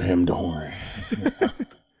plans for him. Don't worry.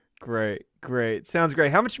 Great. Sounds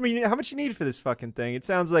great. How much you need for this fucking thing? It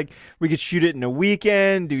sounds like we could shoot it in a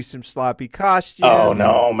weekend, do some sloppy costumes. Oh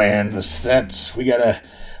no, man! The sets. We gotta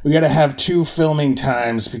have 2 filming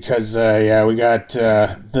times because we got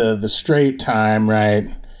the straight time, right?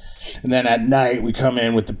 And then at night we come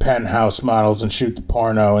in with the Penthouse models and shoot the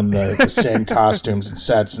porno in the same costumes and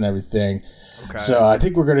sets and everything. Okay. So I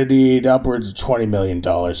think we're gonna need upwards of $20 million for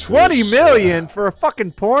 $20 million for a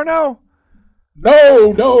fucking porno?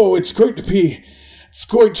 No, it's going to be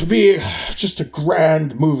just a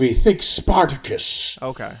grand movie. Think Spartacus.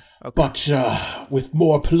 Okay. But with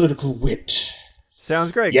more political wit.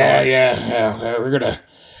 Sounds great. Yeah. We're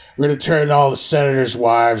gonna turn all the senators'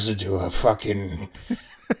 wives into a fucking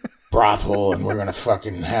brothel, and we're gonna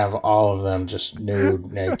fucking have all of them just nude,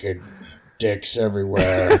 naked, dicks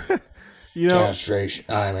everywhere. Castration.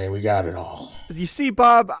 I mean, we got it all. You see,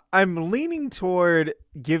 Bob, I'm leaning toward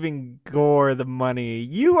giving Gore the money.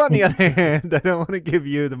 You, on the other hand, I don't want to give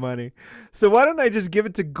you the money. So why don't I just give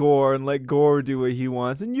it to Gore and let Gore do what he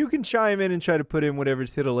wants, and you can chime in and try to put in whatever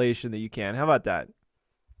titillation that you can. How about that?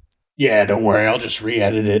 Yeah, don't worry. I'll just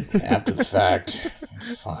re-edit it after the fact.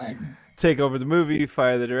 It's fine. Take over the movie,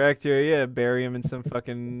 fire the director, bury him in some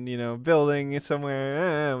fucking, building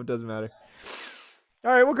somewhere. It doesn't matter.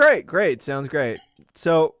 All right, well, great. Sounds great.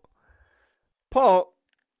 So, Paul,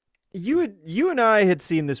 you and I had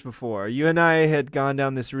seen this before. You and I had gone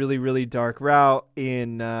down this really, really dark route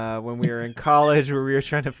in when we were in college, where we were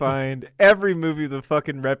trying to find every movie with a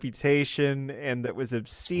fucking reputation and that was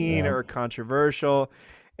obscene or controversial,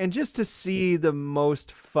 and just to see the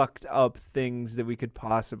most fucked up things that we could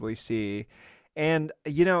possibly see. And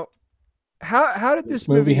how did this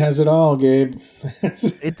movie has it all, Gabe?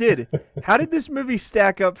 It did. How did this movie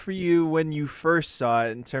stack up for you when you first saw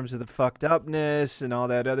it in terms of the fucked upness and all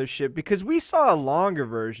that other shit? Because we saw a longer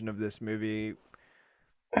version of this movie.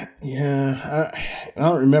 Yeah, I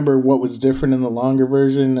don't remember what was different in the longer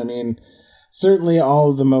version. I mean, certainly all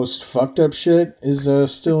of the most fucked up shit is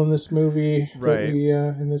still in this movie, right?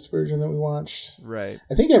 In this version that we watched, right?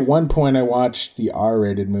 I think at one point I watched the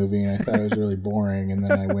R-rated movie and I thought it was really boring, and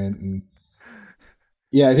then I went and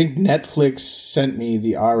I think Netflix sent me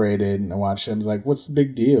the R-rated and I watched it. I was like, "What's the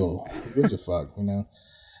big deal? Who gives a fuck?" And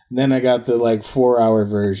then I got the 4-hour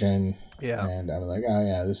version, and I was like, "Oh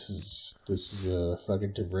yeah, this is a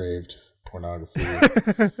fucking depraved pornography."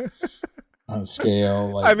 on a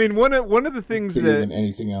scale. Like, I mean, one of the things bigger that than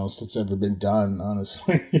anything else that's ever been done,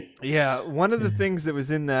 honestly. yeah, one of the things that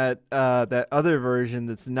was in that that other version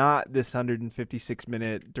that's not this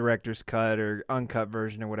 156-minute director's cut or uncut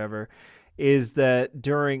version or whatever is that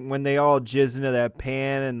during when they all jizz into that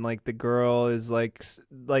pan and like the girl is like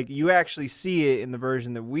you actually see it in the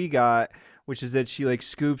version that we got, which is that she like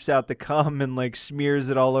scoops out the cum and like smears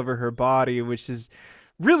it all over her body, which is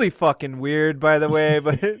really fucking weird, by the way.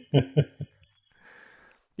 But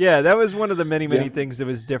yeah, that was one of the many things that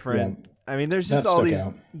was different. Yeah. I mean, there's just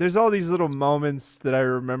there's all these little moments that I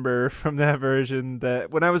remember from that version that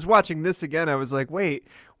when I was watching this again, I was like, wait,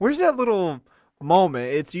 where's that little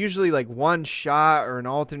moment? It's usually like one shot or an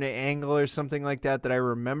alternate angle or something like that I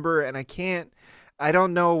remember, and I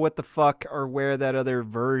don't know what the fuck or where that other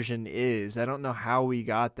version is. I don't know how we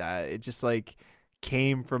got that. It just like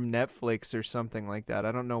came from Netflix or something like that.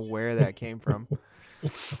 I don't know where that came from.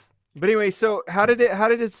 But anyway, so how did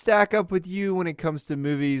it stack up with you when it comes to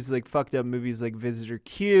movies like fucked up movies like Visitor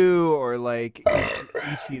Q or like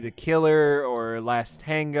Ichi the Killer or Last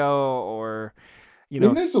Tango or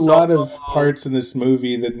there's a lot of parts in this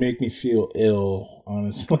movie that make me feel ill,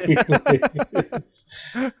 honestly.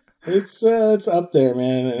 It's up there,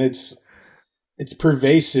 man, and it's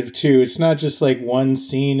pervasive too. It's not just like one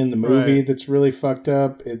scene in the movie that's really fucked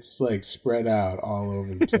up. It's like spread out all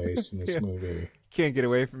over the place in this movie. Can't get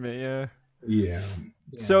away from it, yeah. Yeah.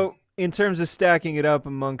 So, in terms of stacking it up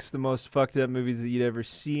amongst the most fucked up movies that you'd ever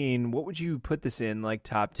seen, what would you put this in? Like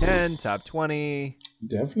top 10, top 20?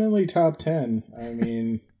 Definitely top 10. I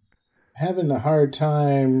mean, having a hard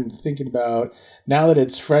time thinking about, now that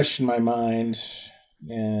it's fresh in my mind,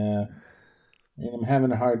 yeah, I mean, I'm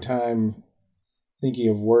having a hard time thinking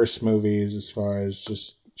of worse movies as far as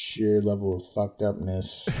just sheer level of fucked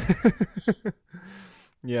upness.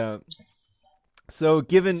 Yeah. So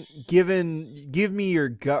give me your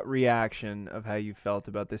gut reaction of how you felt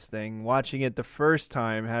about this thing. Watching it the first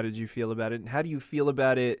time, how did you feel about it? And how do you feel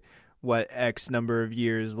about it, X number of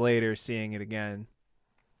years later, seeing it again?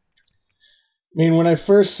 I mean, when I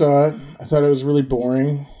first saw it, I thought it was really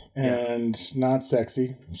boring and not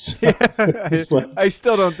sexy. So I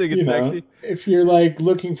still don't think it's sexy. If you're like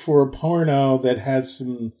looking for a porno that has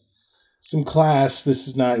some class, this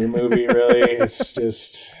is not your movie, really. It's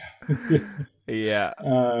just... Yeah.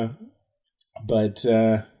 But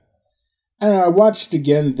I don't know, I watched it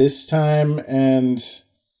again this time and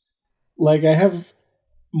like I have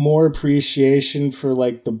more appreciation for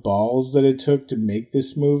like the balls that it took to make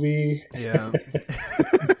this movie. Yeah.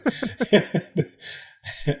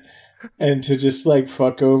 And to just like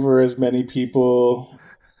fuck over as many people,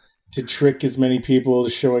 to trick as many people to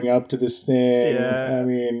showing up to this thing. Yeah. I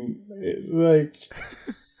mean,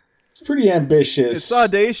 it's pretty ambitious. It's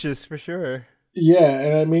audacious for sure. Yeah,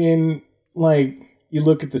 and I mean, like, you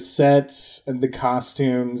look at the sets and the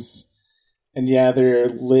costumes, and yeah, they're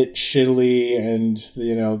lit shittily, and,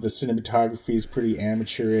 the cinematography is pretty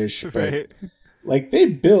amateurish, but, like, they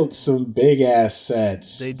built some big-ass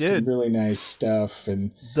sets. They did. Some really nice stuff,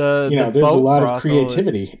 and, there's a lot of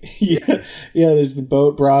creativity. Yeah, there's the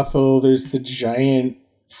boat brothel, there's the giant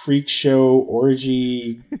freak show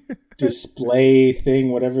orgy display thing,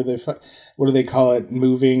 whatever what do they call it,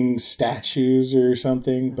 moving statues or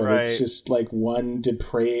something, but it's just like one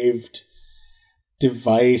depraved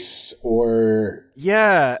device or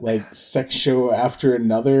like sex show after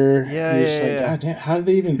another. You're just like, God damn, how did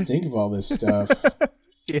they even think of all this stuff?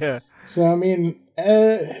 Yeah. So I mean,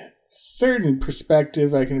 certain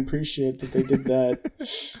perspective, I can appreciate that they did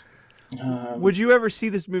that. Would you ever see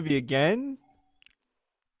this movie again?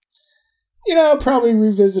 I'll probably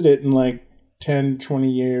revisit it in like 10, 20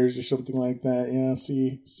 years or something like that,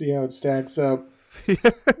 see how it stacks up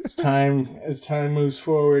as time moves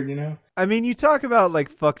forward, I mean, you talk about like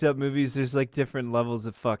fucked up movies, there's like different levels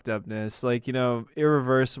of fucked upness. Like,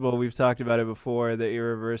 Irreversible, we've talked about it before, that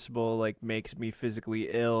Irreversible like makes me physically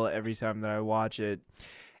ill every time that I watch it.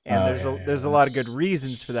 And there's a lot of good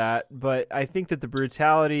reasons for that, but I think that the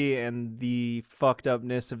brutality and the fucked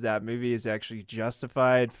upness of that movie is actually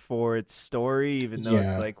justified for its story, even though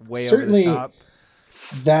it's like way certainly over the top.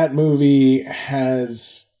 That movie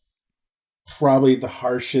has probably the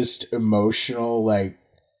harshest emotional like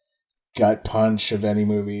gut punch of any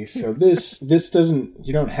movie. So this doesn't,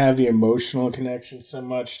 you don't have the emotional connection so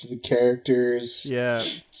much to the characters. Yeah.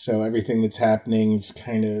 So everything that's happening is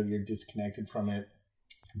kind of, you're disconnected from it.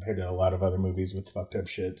 Compared to a lot of other movies with fucked up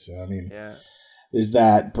shit. So, I mean, there's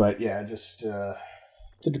that. But, yeah, just the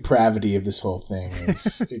depravity of this whole thing,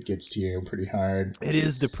 it gets to you pretty hard. It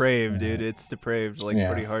is depraved, dude. It's depraved, like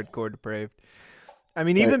pretty hardcore depraved. I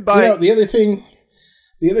mean, even by... the other thing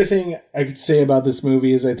The other thing I could say about this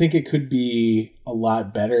movie is I think it could be a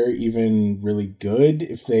lot better, even really good,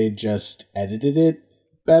 if they just edited it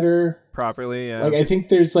better. Properly, yeah. Like, I think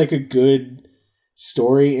there's like a good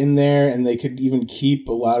story in there, and they could even keep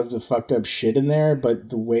a lot of the fucked up shit in there, but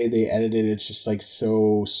the way they edited it's just like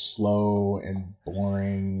so slow and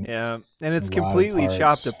boring. Yeah, and it's completely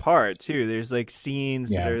chopped apart too. There's like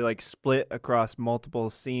scenes that are like split across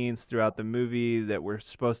multiple scenes throughout the movie that were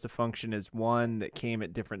supposed to function as one, that came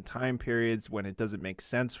at different time periods when it doesn't make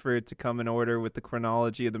sense for it to come in order with the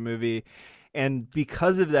chronology of the movie. And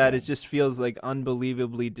because of that, it just feels like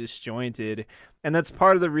unbelievably disjointed. And that's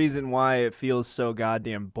part of the reason why it feels so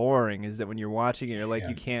goddamn boring, is that when you're watching it, you're like,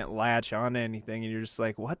 you can't latch on to anything. And you're just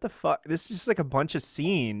like, what the fuck? This is just like a bunch of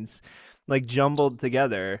scenes like jumbled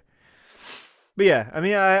together. But yeah, I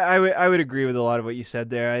mean, I would agree with a lot of what you said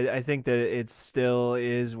there. I think that it still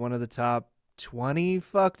is one of the top 20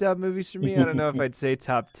 fucked up movies for me. I don't know if I'd say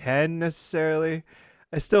top 10 necessarily.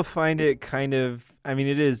 I still find it kind of, I mean,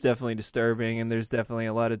 it is definitely disturbing, and there's definitely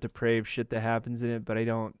a lot of depraved shit that happens in it, but I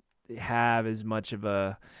don't have as much of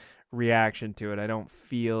a reaction to it. I don't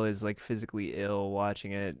feel as like physically ill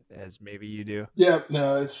watching it as maybe you do. Yeah,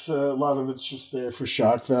 no, it's a lot of it's just there for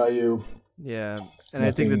shock value. Yeah, and I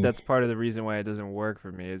think that that's part of the reason why it doesn't work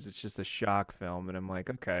for me, is it's just a shock film, and I'm like,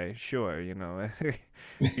 okay, sure, you know, you're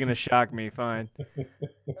gonna shock me, fine.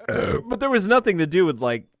 But there was nothing to do with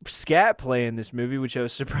like scat play in this movie, which I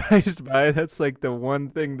was surprised by. That's like the one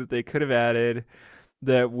thing that they could have added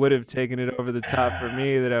that would have taken it over the top for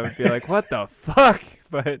me, that I would be like, what the fuck?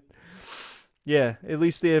 But yeah, at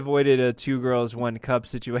least they avoided a 2 girls 1 cup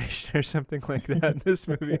situation or something like that in this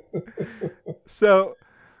movie. So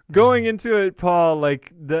going into it, Paul,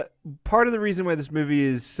 like the part of the reason why this movie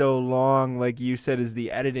is so long, like you said, is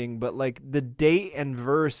the editing, but like the date and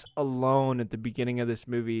verse alone at the beginning of this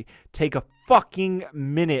movie take a fucking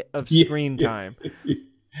minute of screen time.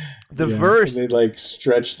 The verse, they like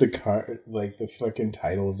stretch the like the fucking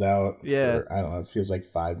titles out. Yeah, for, I don't know. It feels like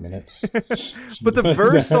 5 minutes. But the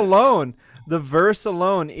verse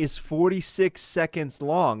alone, is 46 seconds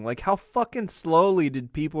long. Like, how fucking slowly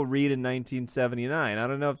did people read in 1979? I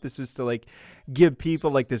don't know if this was to like give people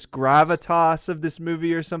like this gravitas of this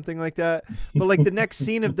movie or something like that. But like the next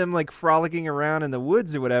scene of them like frolicking around in the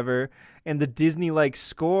woods or whatever, and the Disney like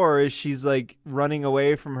score is she's like running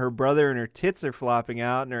away from her brother and her tits are flopping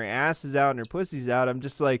out and her ass is out and her pussy's out. I'm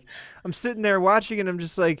just like, I'm sitting there watching and I'm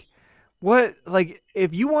just like, what? Like,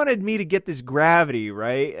 if you wanted me to get this gravity,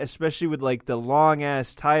 right, especially with like the long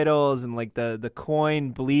ass titles and like the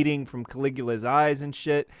coin bleeding from Caligula's eyes and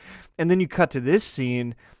shit, and then you cut to this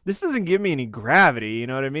scene, this doesn't give me any gravity, you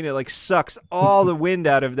know what I mean? It like sucks all the wind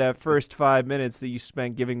out of that first 5 minutes that you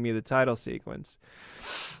spent giving me the title sequence.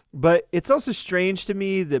 But it's also strange to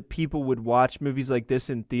me that people would watch movies like this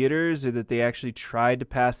in theaters, or that they actually tried to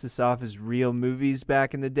pass this off as real movies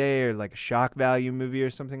back in the day, or like a shock value movie or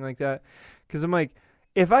something like that. Because I'm like,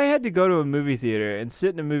 if I had to go to a movie theater and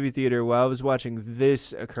sit in a movie theater while I was watching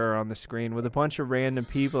this occur on the screen with a bunch of random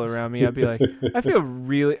people around me, I'd be like, I feel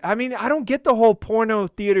really, I mean, I don't get the whole porno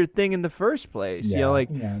theater thing in the first place. Yeah, you know, like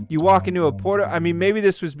you walk into a porno, I mean, maybe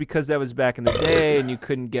this was because that was back in the day and you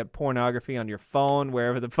couldn't get pornography on your phone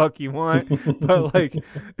wherever the fuck you want. But like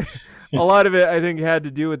a lot of it, I think, had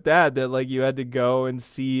to do with that like you had to go and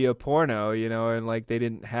see a porno, you know, and like they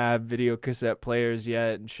didn't have video cassette players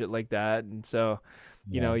yet and shit like that. And so,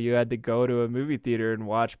 you know, you had to go to a movie theater and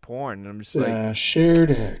watch porn. And I'm just like, shared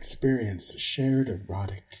experience, shared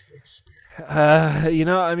erotic experience. You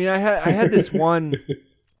know, I mean, I had this one,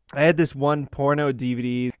 I had this one porno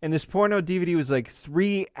DVD, and this porno DVD was like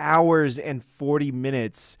 3 hours and 40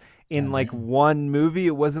 minutes in like one movie.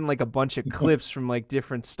 It wasn't like a bunch of clips from like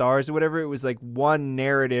different stars or whatever. It was like one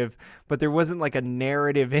narrative, but there wasn't like a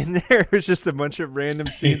narrative in there. It was just a bunch of random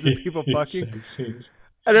scenes of people fucking.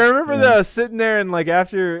 And I remember sitting there and like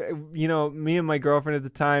after, you know, me and my girlfriend at the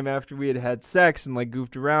time, after we had had sex and like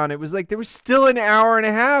goofed around, it was like there was still an hour and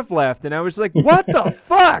a half left. And I was like, what the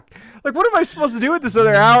fuck? Like, what am I supposed to do with this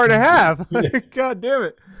other hour and a half? Like, God damn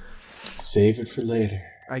it. Save it for later.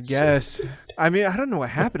 I guess. I mean, I don't know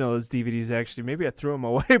what happened to those DVDs, actually. Maybe I threw them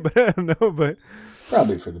away, but I don't know. But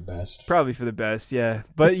probably for the best. Probably for the best, yeah.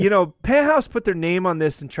 But, you know, Penthouse put their name on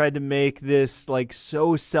this and tried to make this, like,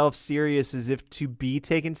 so self-serious as if to be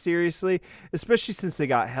taken seriously, especially since they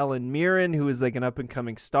got Helen Mirren, who was, like, an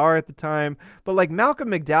up-and-coming star at the time. But, like,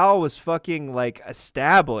 Malcolm McDowell was fucking, like,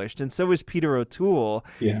 established, and so was Peter O'Toole.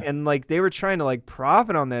 Yeah. And, like, they were trying to, like,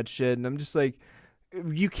 profit on that shit, and I'm just like,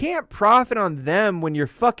 you can't profit on them when your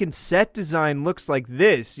fucking set design looks like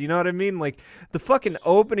this. You know what I mean? Like the fucking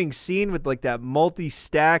opening scene with like that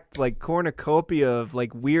multi-stacked like cornucopia of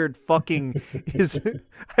like weird fucking is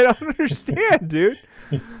I don't understand, dude.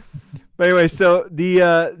 But anyway, so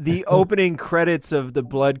the opening credits of the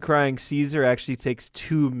blood crying Caesar actually takes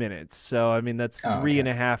 2 minutes. So I mean that's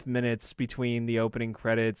 3.5 minutes between the opening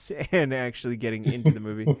credits and actually getting into the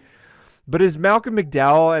movie. But as Malcolm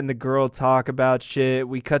McDowell and the girl talk about shit,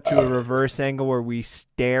 we cut to a reverse angle where we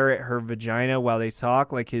stare at her vagina while they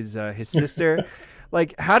talk, like his sister.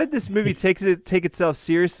 Like, how did this movie take itself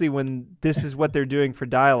seriously when this is what they're doing for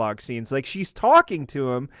dialogue scenes? Like, she's talking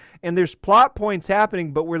to him, and there's plot points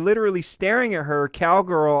happening, but we're literally staring at her,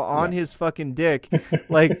 cowgirl, on his fucking dick.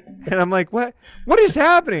 Like, and I'm like, what is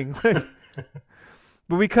happening? Like,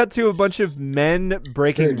 but we cut to a bunch of men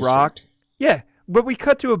breaking rock. Yeah. But we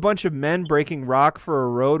cut to a bunch of men breaking rock for a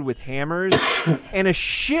road with hammers, and a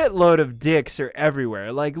shitload of dicks are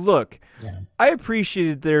everywhere. Like, look, I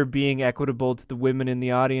appreciated their being equitable to the women in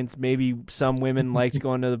the audience. Maybe some women liked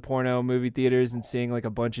going to the porno movie theaters and seeing like a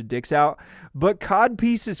bunch of dicks out. But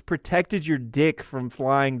codpieces protected your dick from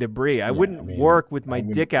flying debris. I wouldn't work with my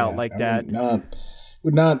dick out like that.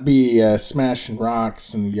 Would not be smashing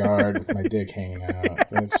rocks in the yard with my dick hanging out.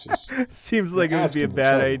 That's just seems like it would be a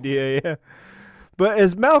bad idea. Yeah. But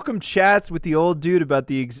as Malcolm chats with the old dude about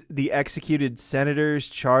the executed senators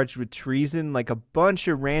charged with treason, like a bunch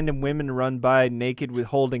of random women run by naked with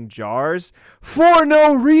holding jars for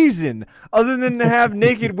no reason other than to have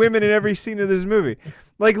naked women in every scene of this movie.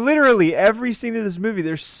 Like literally every scene of this movie,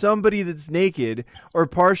 there's somebody that's naked or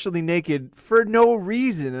partially naked for no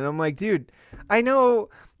reason. And I'm like, dude, I know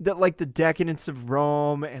that like the decadence of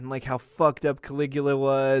Rome and like how fucked up Caligula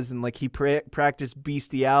was and like he practiced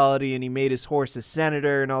bestiality and he made his horse a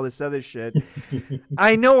senator and all this other shit.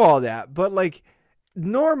 I know all that, but like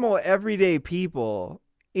normal everyday people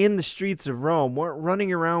in the streets of Rome weren't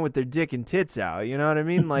running around with their dick and tits out. You know what I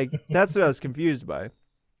mean? Like that's what I was confused by.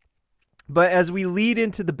 But as we lead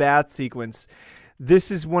into the bath sequence, this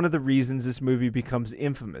is one of the reasons this movie becomes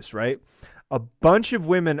infamous, right? A bunch of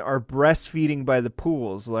women are breastfeeding by the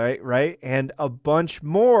pools, right? And a bunch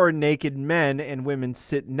more naked men and women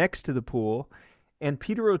sit next to the pool. And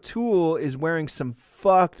Peter O'Toole is wearing some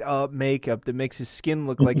fucked up makeup that makes his skin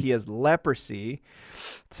look like he has leprosy.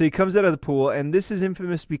 So he comes out of the pool, and this is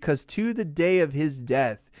infamous because to the day of his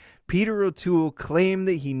death, Peter O'Toole claimed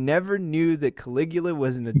that he never knew that Caligula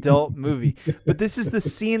was an adult movie. But this is the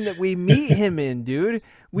scene that we meet him in, dude.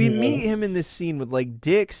 We meet him in this scene with like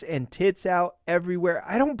dicks and tits out everywhere.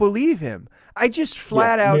 I don't believe him. I just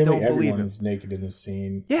flat out don't believe him. Everyone is naked in the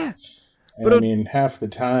scene. Yeah. And but I mean, half the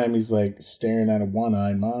time he's like staring at a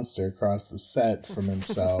one-eyed monster across the set from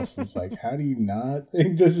himself. It's like, how do you not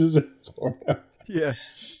think this is a porno? Yeah,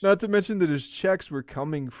 not to mention that his checks were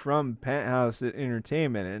coming from Penthouse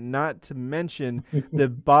Entertainment, and not to mention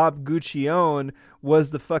that Bob Guccione was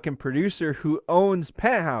the fucking producer who owns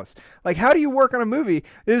Penthouse. Like, how do you work on a movie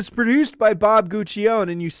that is produced by Bob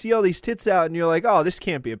Guccione and you see all these tits out and you're like, oh, this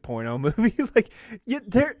can't be a porno movie? Like,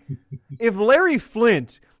 if Larry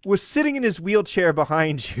Flint was sitting in his wheelchair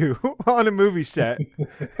behind you on a movie set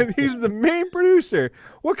and he's the main producer,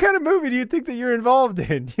 what kind of movie do you think that you're involved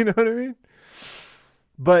in? You know what I mean?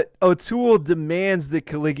 But O'Toole demands that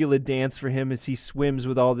Caligula dance for him as he swims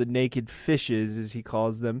with all the naked fishes, as he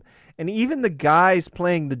calls them. And even the guys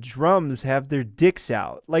playing the drums have their dicks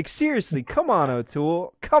out. Like, seriously, come on,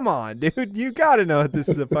 O'Toole. Come on, dude. You got to know that this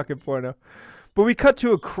is a fucking porno. But we cut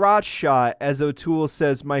to a crotch shot as O'Toole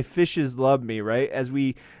says, my fishes love me, right? As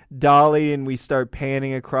we dolly and we start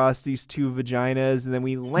panning across these two vaginas, and then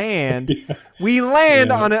we land. We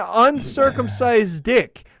land on an uncircumcised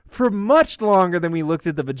dick. For much longer than we looked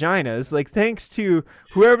at the vaginas. Like, thanks to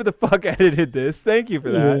whoever the fuck edited this. Thank you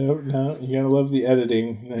for that. Yeah, no, you gotta love the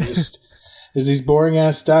editing. There's these boring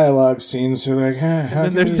ass dialogue scenes. So like, how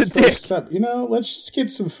can there's a dick. Up? You know, let's just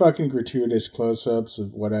get some fucking gratuitous close-ups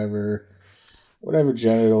of whatever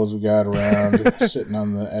genitals we got around sitting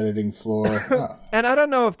on the editing floor. Oh. And I don't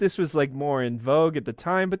know if this was like more in vogue at the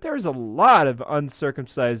time, but there was a lot of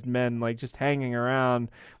uncircumcised men like just hanging around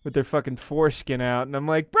with their fucking foreskin out. And I'm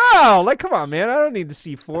like, bro, like, come on, man. I don't need to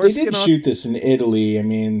see foreskin. They did shoot this in Italy. I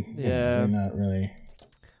mean, yeah, they're not really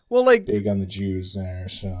like big on the Jews there.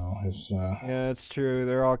 So it's yeah, it's true.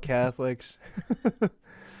 They're all Catholics.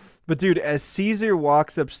 But dude, as Caesar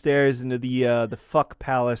walks upstairs into the fuck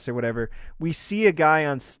palace or whatever, we see a guy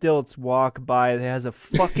on stilts walk by that has a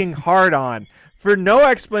fucking hard on for no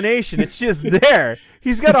explanation. It's just there.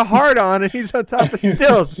 He's got a hard on and he's on top of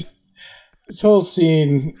stilts. This whole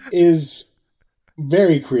scene is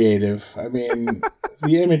very creative. I mean,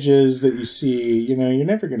 the images that you see, you're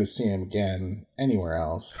never going to see him again anywhere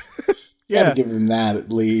else. Yeah. Gotta give him that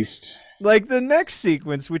at least. Like the next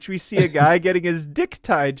sequence, which we see a guy getting his dick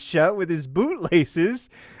tied shut with his bootlaces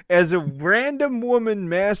as a random woman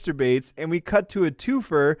masturbates, and we cut to a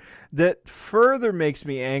twofer that further makes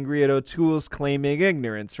me angry at O'Toole's claiming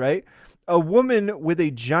ignorance, right? A woman with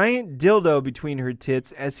a giant dildo between her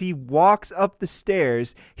tits as he walks up the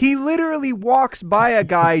stairs. He literally walks by a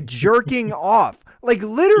guy jerking off. Like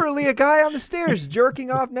literally a guy on the stairs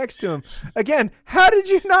jerking off next to him. Again, how did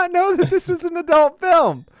you not know that this was an adult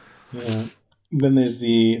film? Yeah. Then there's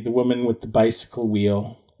the woman with the bicycle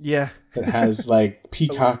wheel. Yeah. That has like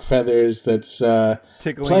peacock feathers that's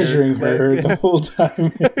tickling pleasuring her the whole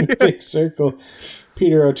time in a big circle.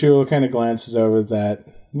 Peter O'Toole kind of glances over that,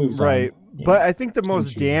 moves right. on. But I think the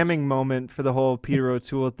most damning moment for the whole Peter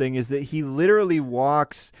O'Toole thing is that he literally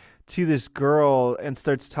walks to this girl and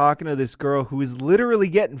starts talking to this girl who is literally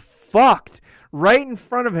getting fucked right in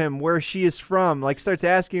front of him where she is from, like starts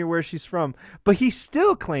asking her where she's from, but he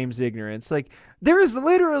still claims ignorance. Like there is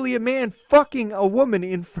literally a man fucking a woman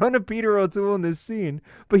in front of Peter O'Toole in this scene,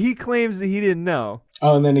 but he claims that he didn't know.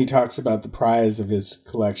 Oh, and then he talks about the prize of his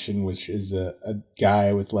collection, which is a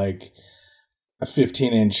guy with like a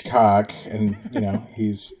 15-inch cock, and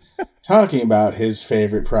he's talking about his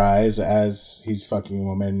favorite prize as he's fucking a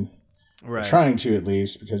woman. Right. Trying to, at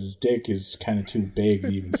least, because his dick is kind of too big to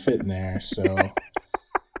even fit in there. So,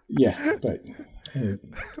 yeah, but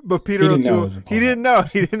Peter O'Toole, he didn't know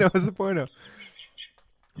it was a porno.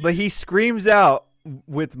 But he screams out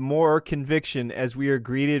with more conviction as we are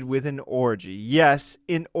greeted with an orgy. Yes,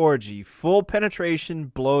 an orgy, full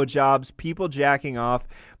penetration, blowjobs, people jacking off.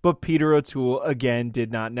 But Peter O'Toole again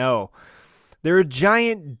did not know. There are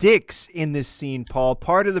giant dicks in this scene, Paul,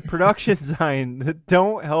 part of the production design that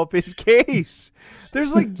don't help his case.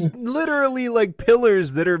 There's like literally like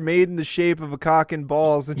pillars that are made in the shape of a cock and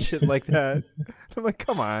balls and shit like that. I'm like,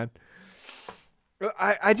 come on.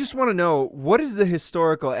 I just want to know, what is the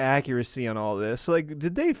historical accuracy on all this? Like,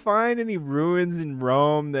 did they find any ruins in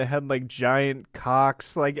Rome that had like giant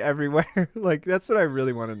cocks like everywhere? Like, that's what I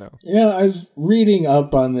really want to know. I was reading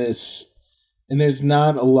up on this. And there's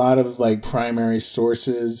not a lot of like primary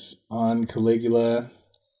sources on Caligula.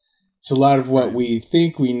 It's a lot of what we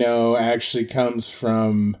think we know actually comes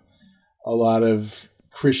from a lot of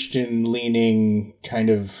Christian-leaning kind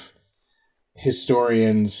of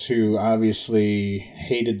historians who obviously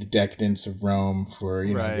hated the decadence of Rome for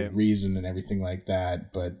good reason and everything like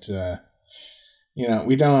that. But I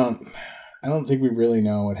don't think we really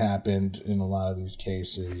know what happened in a lot of these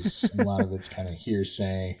cases. A lot of it's kind of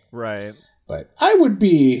hearsay, right? But I would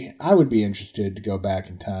be interested to go back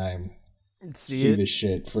in time, see this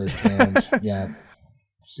shit firsthand. Yeah,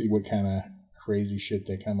 see what kind of crazy shit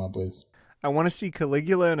they come up with. I want to see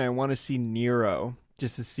Caligula and I want to see Nero,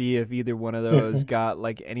 just to see if either one of those got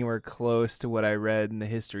like anywhere close to what I read in the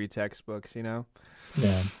history textbooks. Yeah.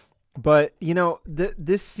 But,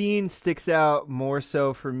 this scene sticks out more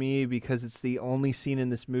so for me because it's the only scene in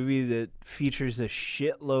this movie that features a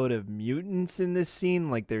shitload of mutants in this scene.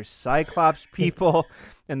 Like, there's Cyclops people,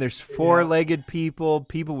 and there's four-legged people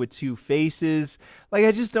with two faces. Like,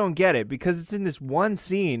 I just don't get it because it's in this one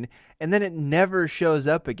scene, and then it never shows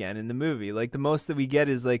up again in the movie. Like, the most that we get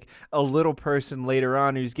is, like, a little person later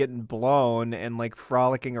on who's getting blown and, like,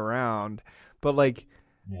 frolicking around. But, like...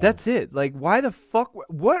 Yeah. That's it. Like, why the fuck?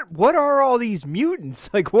 What are all these mutants?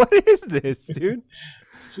 Like, what is this, dude?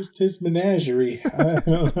 It's just his menagerie. I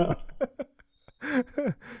don't know.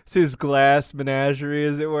 It's his glass menagerie,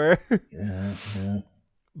 as it were. Yeah.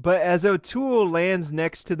 But as O'Toole lands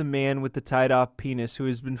next to the man with the tied-off penis who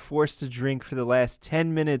has been forced to drink for the last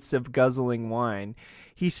 10 minutes of guzzling wine,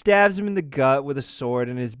 he stabs him in the gut with a sword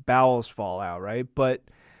and his bowels fall out, right? But...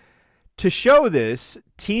 to show this,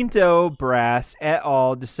 Tinto Brass et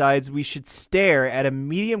al. Decides we should stare at a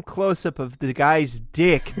medium close-up of the guy's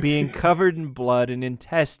dick being covered in blood and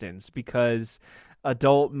intestines because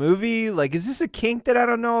adult movie? Like, is this a kink that I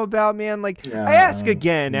don't know about, man? Like, I ask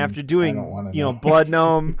again after doing, Blood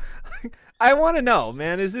Gnome. I want to know,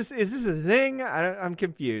 man. Is this a thing? I'm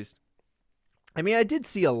confused. I mean, I did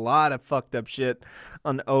see a lot of fucked up shit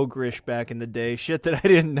on Ogrish back in the day. Shit that I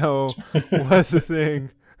didn't know was a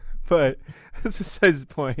thing. But that's besides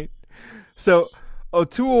the point. So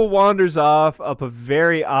O'Toole wanders off up a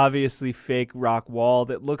very obviously fake rock wall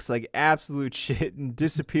that looks like absolute shit and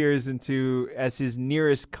disappears as his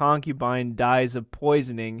nearest concubine dies of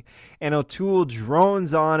poisoning. And O'Toole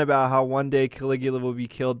drones on about how one day Caligula will be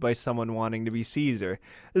killed by someone wanting to be Caesar.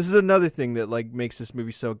 This is another thing that like makes this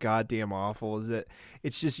movie so goddamn awful, is that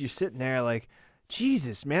it's just you're sitting there like,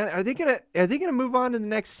 Jesus, man, are they gonna move on to the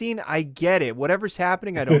next scene? I get it. Whatever's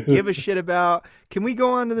happening, I don't give a shit about. Can we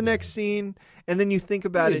go on to the next scene? And then you think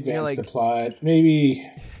about Maybe it, and you're advance the like, plot.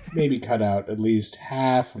 Maybe cut out at least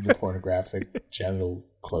half of the pornographic genital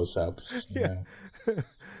close-ups. You yeah. know?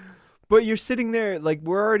 But you're sitting there, like,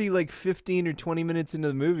 we're already like 15 or 20 minutes into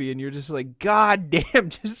the movie, and you're just like, God damn,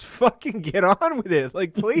 just fucking get on with it.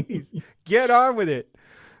 Like, please, get on with it.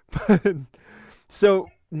 But, so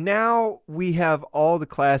now we have all the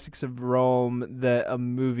classics of Rome that a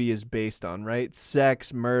movie is based on, right?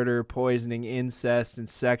 Sex, murder, poisoning, incest, and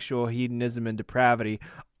sexual hedonism and depravity,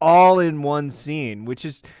 all in one scene, which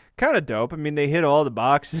is kind of dope. I mean, they hit all the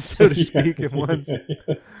boxes, so to speak, at once.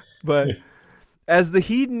 But as the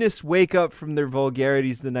hedonists wake up from their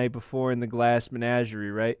vulgarities the night before in the glass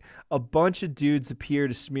menagerie, right? A bunch of dudes appear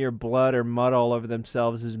to smear blood or mud all over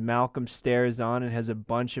themselves as Malcolm stares on and has a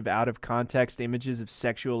bunch of out-of-context images of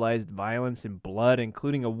sexualized violence and blood,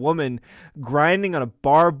 including a woman grinding on a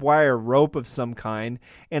barbed wire rope of some kind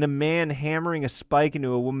and a man hammering a spike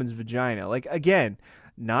into a woman's vagina. Like, again,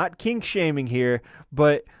 not kink-shaming here,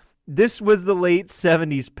 but this was the late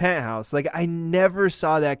 70s Penthouse. Like, I never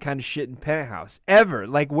saw that kind of shit in Penthouse, ever.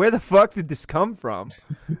 Like, where the fuck did this come from?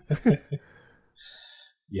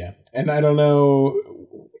 Yeah. And I don't know,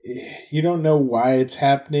 you don't know why it's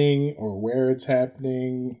happening or where it's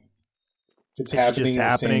happening. If it's happening in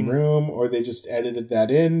the same room, or they just edited that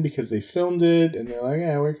in because they filmed it and they're like,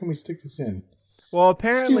 yeah, where can we stick this in? Well,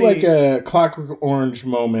 apparently, let's do like a Clockwork Orange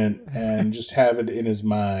moment and just have it in his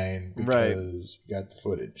mind because right. we got the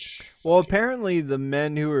footage. Well, apparently the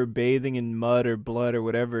men who were bathing in mud or blood or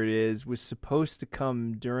whatever it is was supposed to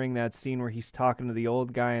come during that scene where he's talking to the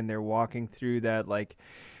old guy and they're walking through that like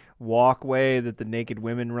walkway that the naked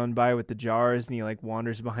women run by with the jars, and he like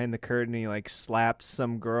wanders behind the curtain and he like slaps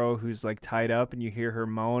some girl who's like tied up and you hear her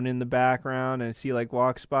moan in the background and he like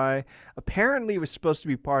walks by. Apparently it was supposed to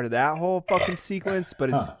be part of that whole fucking sequence,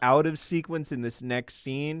 but it's out of sequence in this next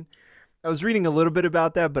scene. I was reading a little bit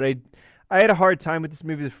about that, but I had a hard time with this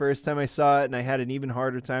movie the first time I saw it, and I had an even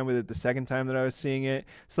harder time with it the second time that I was seeing it.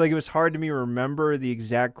 So like it was hard to me remember the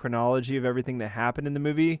exact chronology of everything that happened in the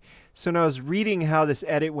movie. So when I was reading how this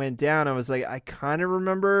edit went down, I was like, I kind of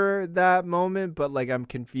remember that moment, but like I'm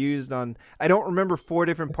confused on. I don't remember 4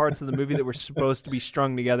 different parts of the movie that were supposed to be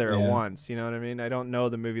strung together at once. You know what I mean? I don't know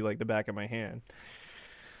the movie like the back of my hand.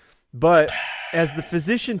 But as the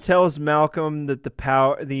physician tells Malcolm that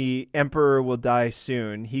the emperor will die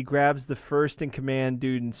soon, he grabs the first in command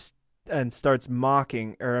dude and starts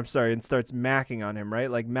macking on him, right?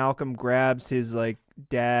 Like Malcolm grabs his like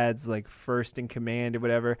dad's like first in command or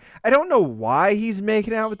whatever. I don't know why he's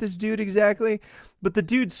making out with this dude exactly, but the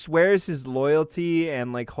dude swears his loyalty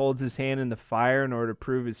and like holds his hand in the fire in order to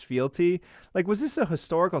prove his fealty. Like, was this a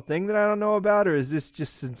historical thing that I don't know about, or is this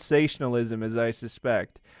just sensationalism as I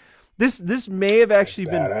suspect? This may have actually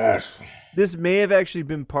been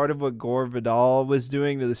part of what Gore Vidal was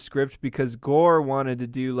doing to the script, because Gore wanted to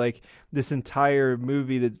do like this entire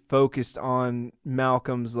movie that focused on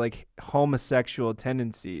Malcolm's like homosexual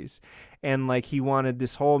tendencies, and like he wanted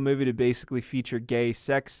this whole movie to basically feature gay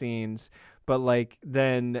sex scenes. But like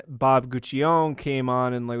then Bob Guccione came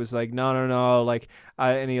on and like was like no, like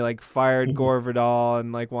and he like fired Gore Vidal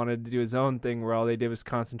and like wanted to do his own thing where all they did was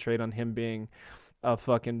concentrate on him being a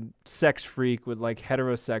fucking sex freak with like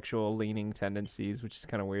heterosexual leaning tendencies, which is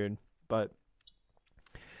kind of weird, but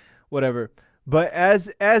whatever. But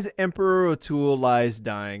as Emperor O'Toole lies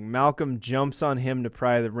dying, Malcolm jumps on him to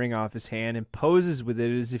pry the ring off his hand and poses with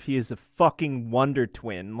it as if he is a fucking Wonder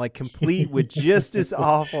Twin, like complete with just as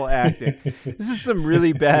awful acting. This is some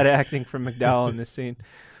really bad acting from McDowell in this scene.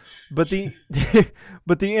 But the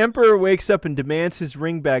Emperor wakes up and demands his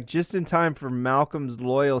ring back just in time for Malcolm's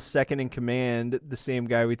loyal second in command, the same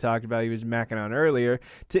guy we talked about he was macking on earlier,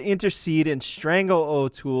 to intercede and strangle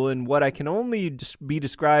O'Toole in what I can only be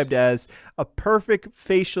described as a perfect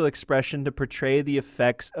facial expression to portray the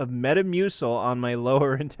effects of Metamucil on my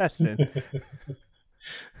lower intestine.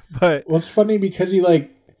 But well, it's funny because he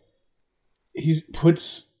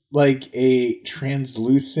puts like a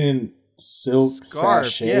translucent silk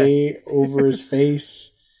sachet over his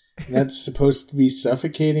face that's supposed to be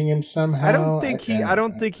suffocating him somehow. I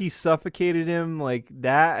don't think he suffocated him like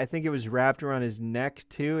that. I think it was wrapped around his neck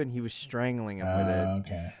too, and he was strangling him with it.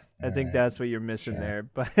 Okay. I think that's what you're missing there.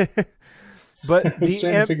 But I was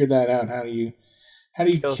trying to figure that out. How do you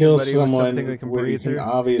kill someone that can where you breathe can through?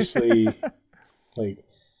 obviously like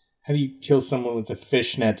how do you kill someone with a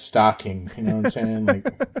fishnet stocking? You know what I'm saying? Like,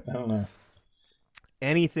 I don't know.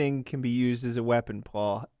 Anything can be used as a weapon,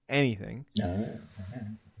 Paul. Anything. No.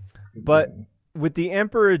 But With the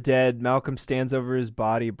Emperor dead, Malcolm stands over his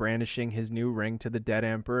body, brandishing his new ring to the dead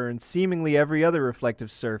Emperor and seemingly every other reflective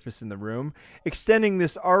surface in the room, extending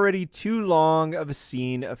this already too long of a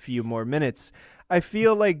scene a few more minutes. I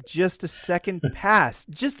feel like just a second pass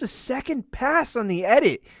on the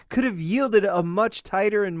edit could have yielded a much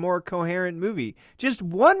tighter and more coherent movie. Just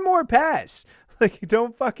one more pass. Like,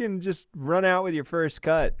 don't fucking just run out with your first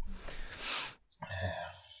cut.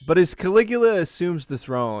 But as Caligula assumes the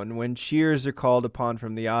throne, when cheers are called upon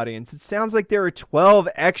from the audience, it sounds like there are 12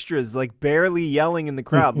 extras, like barely yelling in the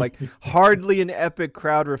crowd, like hardly an epic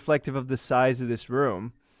crowd reflective of the size of this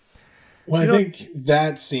room. Well, I think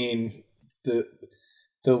that scene, the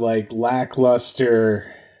like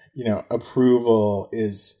lackluster, approval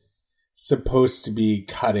is supposed to be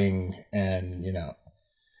cutting and,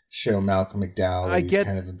 show Malcolm McDowell that he's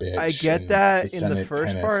kind of a bitch. I get that the in Senate the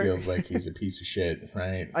first kind part. Of feels like he's a piece of shit,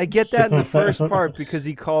 right? I get that in the first part because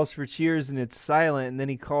he calls for cheers and it's silent, and then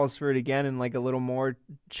he calls for it again and like a little more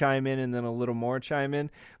chime in and then a little more chime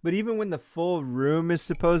in. But even when the full room is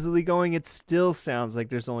supposedly going, it still sounds like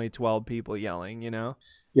there's only 12 people yelling,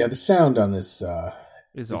 Yeah, the sound on this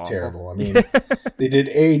is terrible. I mean, they did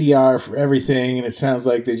ADR for everything, and it sounds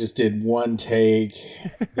like they just did one take.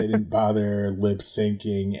 They didn't bother lip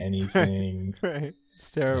syncing anything. Right.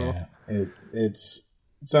 It's terrible. Yeah, it's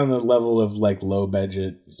on the level of like low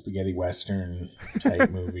budget spaghetti western type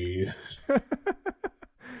movies.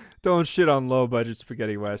 Don't shit on low budget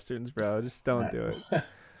spaghetti westerns, bro. Just don't do it.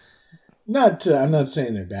 I'm not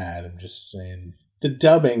saying they're bad. I'm just saying the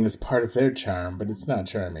dubbing is part of their charm, but it's not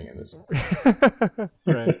charming in this movie.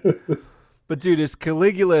 Right. But dude, as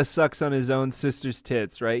Caligula sucks on his own sister's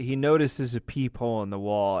tits, right? He notices a peephole in the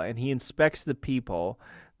wall, and he inspects the peephole.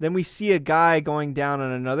 Then we see a guy going down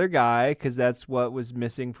on another guy, because that's what was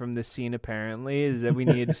missing from this scene, apparently, is that we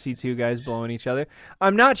needed to see two guys blowing each other.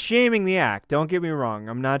 I'm not shaming the act. Don't get me wrong.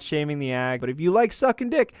 I'm not shaming the act. But if you like sucking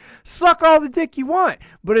dick, suck all the dick you want.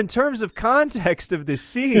 But in terms of context of this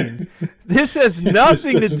scene, this has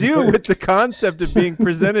nothing to do with the concept of being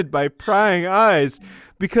presented by prying eyes.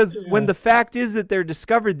 Because when the fact is that they're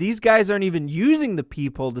discovered, these guys aren't even using the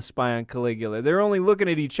peephole to spy on Caligula. They're only looking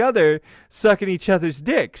at each other, sucking each other's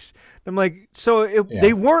dicks. I'm like,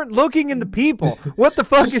 they weren't looking in the peephole. What the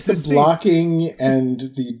fuck is this? The blocking and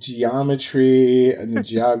the geometry and the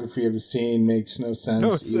geography of the scene makes no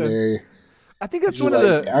sense either. I think that's one of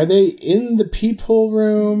the... Are they in the peephole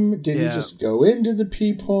room? Did he just go into the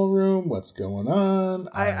peephole room? What's going on?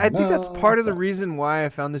 I think that's part of the reason why I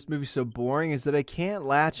found this movie so boring, is that I can't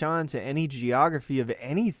latch on to any geography of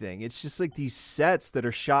anything. It's just like these sets that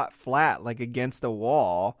are shot flat, like against a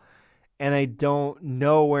wall, and I don't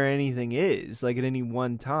know where anything is, like at any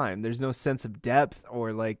one time. There's no sense of depth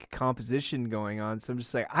or like composition going on. So I'm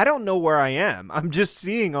just like, I don't know where I am. I'm just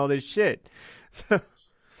seeing all this shit.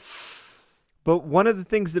 But one of the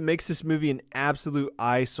things that makes this movie an absolute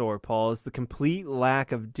eyesore, Paul, is the complete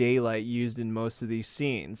lack of daylight used in most of these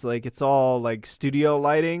scenes. Like, it's all like studio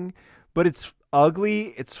lighting, but it's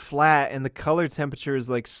ugly, it's flat, and the color temperature is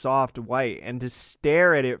like soft white. And to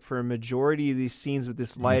stare at it for a majority of these scenes with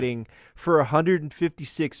this lighting for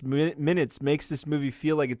 156 minutes makes this movie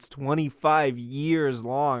feel like it's 25 years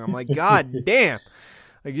long. I'm like, God damn.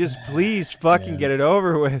 Like, just please fucking get it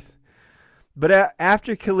over with. But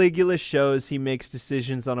after Caligula shows, he makes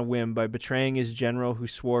decisions on a whim by betraying his general who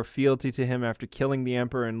swore fealty to him after killing the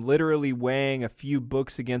emperor and literally weighing a few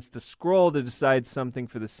books against a scroll to decide something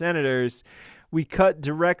for the senators. We cut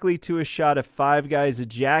directly to a shot of five guys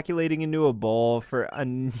ejaculating into a bowl for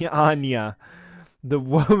Anya, the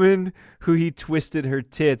woman who he twisted her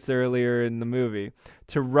tits earlier in the movie,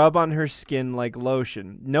 to rub on her skin like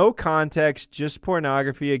lotion. No context, just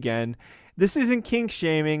pornography again. This isn't kink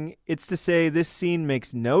shaming. It's to say this scene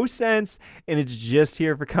makes no sense and it's just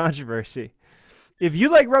here for controversy. If you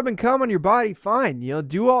like rubbing cum on your body, fine.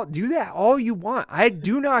 Do that all you want. I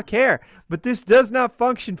do not care. But this does not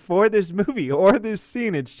function for this movie or this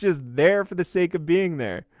scene. It's just there for the sake of being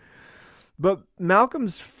there. But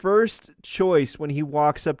Malcolm's first choice when he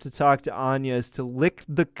walks up to talk to Anya is to lick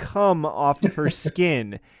the cum off of her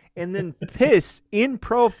skin and then piss in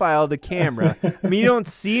profile the camera. I mean, you don't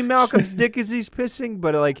see Malcolm's dick as he's pissing,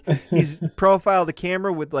 but like he's profile the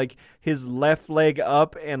camera with like his left leg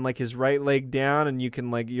up and like his right leg down, and you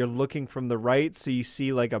can like, you're looking from the right, so you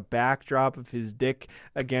see like a backdrop of his dick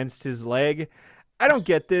against his leg. I don't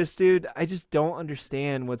get this, dude. I just don't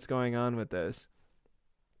understand what's going on with this.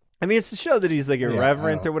 I mean, it's to show that he's like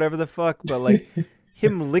irreverent or whatever the fuck, but like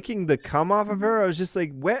him licking the cum off of her, I was just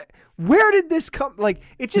like, where did this come? Like,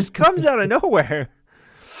 it just comes out of nowhere.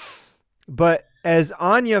 But As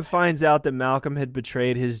Anya finds out that Malcolm had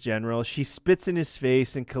betrayed his general, she spits in his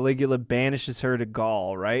face and Caligula banishes her to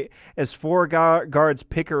Gaul, right? As four guards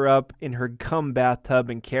pick her up in her cum bathtub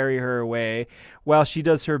and carry her away, while she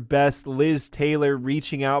does her best Liz Taylor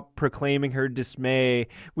reaching out, proclaiming her dismay,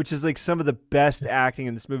 which is like some of the best acting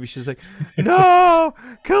in this movie. She's like, no,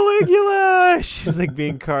 Caligula! She's like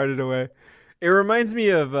being carted away. It reminds me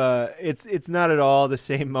of it's not at all the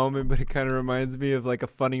same moment, but it kind of reminds me of like a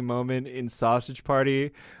funny moment in Sausage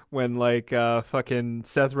Party when like fucking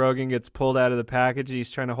Seth Rogen gets pulled out of the package and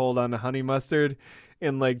he's trying to hold on to honey mustard,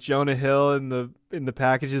 and like Jonah Hill in the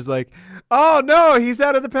package is like, oh no, he's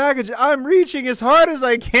out of the package. I'm reaching as hard as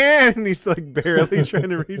I can. And he's like barely trying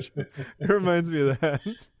to reach. It reminds me of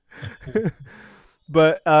that.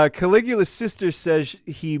 But Caligula's sister says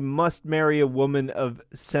he must marry a woman of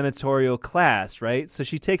senatorial class, right? So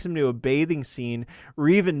she takes him to a bathing scene where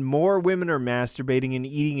even more women are masturbating and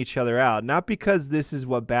eating each other out. Not because this is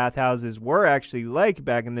what bathhouses were actually like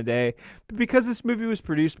back in the day, but because this movie was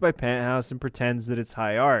produced by Penthouse and pretends that it's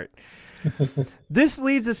high art. This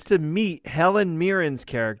leads us to meet Helen Mirren's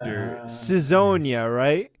character, Caesonia,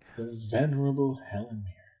 right? The venerable Helen Mirren.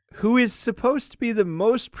 Who is supposed to be the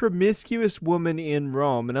most promiscuous woman in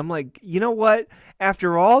Rome. And I'm like, you know what?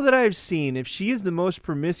 After all that I've seen, if she is the most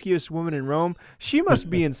promiscuous woman in Rome, she must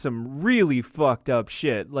be in some really fucked up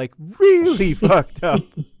shit. Like, really fucked up.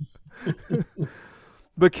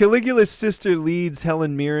 But Caligula's sister leads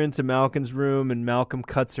Helen Mirren to Malcolm's room, and Malcolm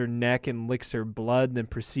cuts her neck and licks her blood, and then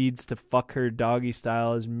proceeds to fuck her doggy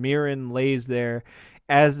style as Mirren lays there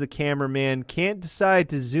as the cameraman can't decide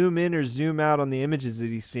to zoom in or zoom out on the images that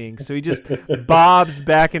he's seeing. So he just bobs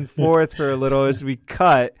back and forth for a little as we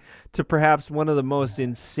cut to perhaps one of the most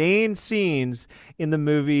insane scenes in the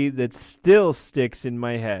movie that still sticks in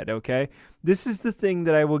my head, okay? This is the thing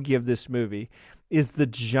that I will give this movie, is the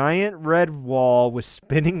giant red wall with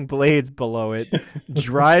spinning blades below it,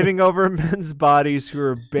 driving over men's bodies who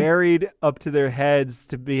are buried up to their heads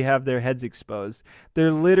to have their heads exposed.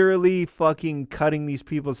 They're literally fucking cutting these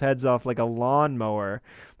people's heads off like a lawnmower.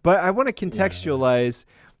 But I want to contextualize,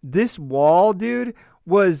 this wall, dude,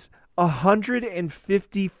 was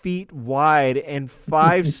 150 feet wide and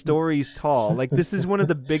 5 stories tall. Like, this is one of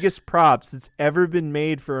the biggest props that's ever been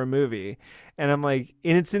made for a movie. And I'm like,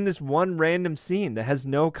 and it's in this one random scene that has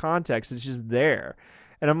no context. It's just there.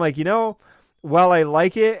 And I'm like, you know, while I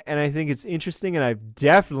like it and I think it's interesting, and I've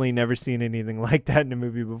definitely never seen anything like that in a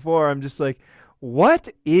movie before, I'm just like, what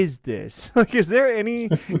is this? Like, is there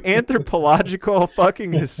any anthropological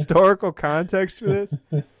fucking historical context for this?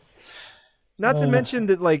 Not to mention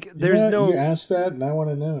that, like, there's You asked that, and I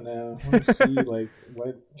want to know now. I want to see, like,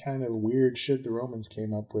 what kind of weird shit the Romans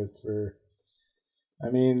came up with for... I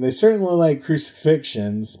mean, they certainly like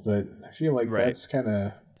crucifixions, but I feel like that's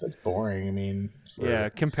boring. I mean...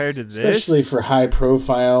 compared to this... Especially for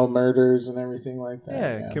high-profile murders and everything like that.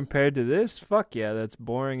 Yeah, compared to this, fuck yeah, that's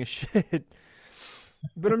boring as shit.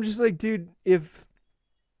 But I'm just like, dude, if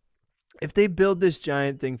they build this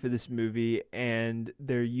giant thing for this movie and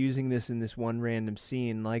they're using this in this one random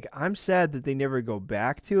scene, like, I'm sad that they never go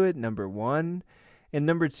back to it, number one. And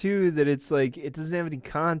number two, that it's like, it doesn't have any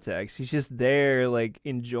context. He's just there, like,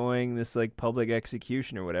 enjoying this, like, public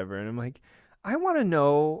execution or whatever. And I'm like, I want to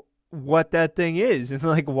know what that thing is and,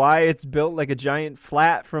 like, why it's built like a giant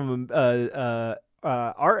flat from a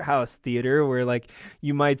art house theater where, like,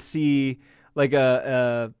 you might see like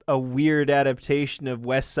a weird adaptation of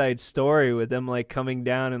West Side Story with them, like, coming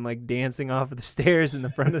down and, like, dancing off of the stairs in the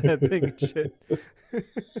front of that thing and shit.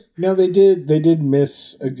 No, they did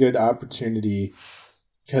miss a good opportunity,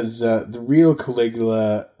 because the real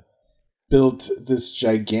Caligula built this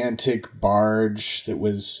gigantic barge that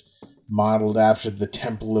was modeled after the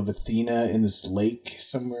Temple of Athena in this lake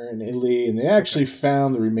somewhere in Italy, and they actually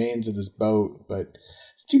found the remains of this boat, but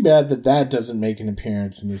it's too bad that doesn't make an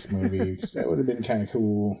appearance in this movie, because that would have been kind of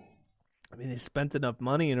cool. I mean, they spent enough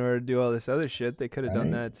money in order to do all this other shit. They could have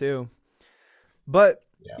done that too. But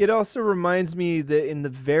it also reminds me that in the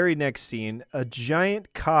very next scene, a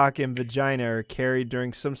giant cock and vagina are carried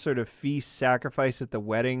during some sort of feast sacrifice at the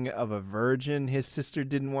wedding of a virgin his sister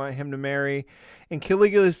didn't want him to marry. And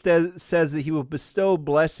Caligula says that he will bestow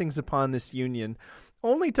blessings upon this union,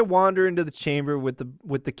 only to wander into the chamber into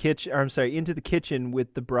the kitchen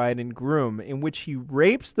with the bride and groom, in which he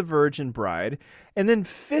rapes the virgin bride and then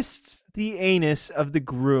fists the anus of the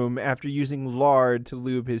groom after using lard to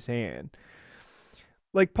lube his hand.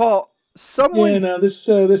 Like, Paul, someone... Yeah, no, this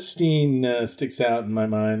scene sticks out in my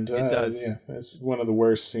mind. It does. Yeah, it's one of the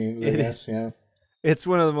worst scenes, I guess, yeah. It's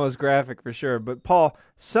one of the most graphic for sure. But, Paul,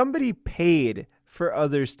 somebody paid for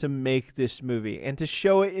others to make this movie and to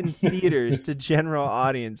show it in theaters to general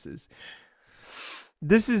audiences.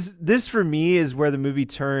 This for me is where the movie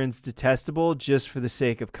turns detestable just for the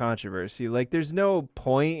sake of controversy. Like, there's no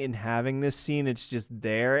point in having this scene. It's just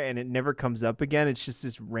there and it never comes up again. It's just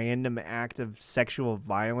this random act of sexual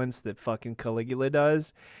violence that fucking Caligula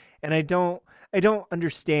does. And I don't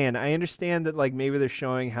understand. I understand that, like, maybe they're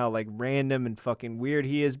showing how, like, random and fucking weird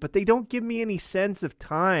he is, but they don't give me any sense of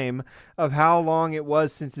time of how long it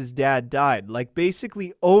was since his dad died. Like,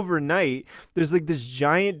 basically overnight, there's like this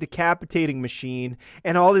giant decapitating machine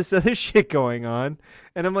and all this other shit going on.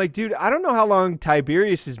 And I'm like, dude, I don't know how long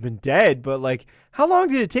Tiberius has been dead, but, like, how long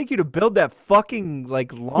did it take you to build that fucking,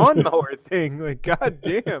 like, lawnmower thing? Like,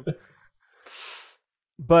 goddamn.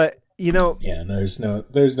 But, you know, yeah, there's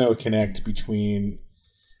no connect between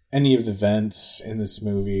any of the events in this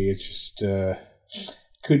movie. It just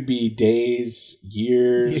could be days,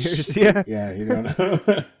 years. Yeah. Yeah, you don't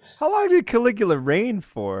know. How long did Caligula reign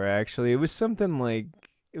for? Actually, it was something like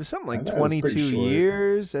 22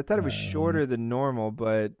 years. I thought it was shorter than normal,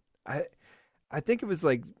 but I think it was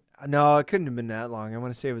like, no, it couldn't have been that long. I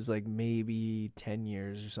want to say it was like maybe 10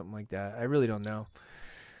 years or something like that. I really don't know.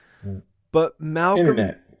 But Malcolm,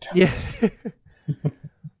 Internet. yes,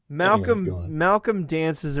 Malcolm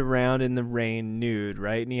dances around in the rain nude,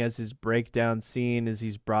 right? And he has his breakdown scene as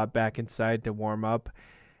he's brought back inside to warm up.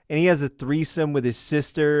 And he has a threesome with his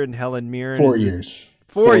sister and Helen Mirren. 4 years.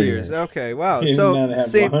 4 years. Okay, wow. So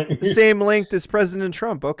same length as President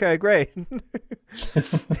Trump. Okay, great.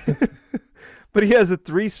 But he has a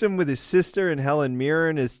threesome with his sister and Helen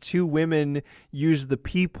Mirren as two women use the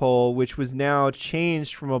peephole, which was now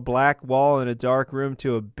changed from a black wall in a dark room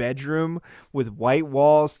to a bedroom with white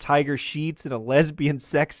walls, tiger sheets, and a lesbian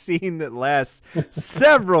sex scene that lasts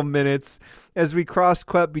several minutes as we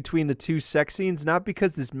cross-cut between the two sex scenes, not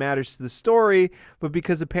because this matters to the story, but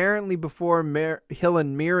because apparently before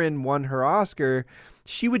Helen Mirren won her Oscar,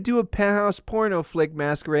 she would do a penthouse porno flick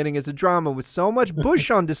masquerading as a drama with so much bush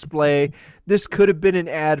on display, this could have been an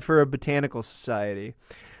ad for a botanical society.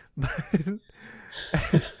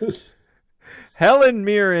 Helen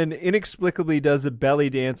Mirren inexplicably does a belly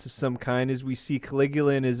dance of some kind as we see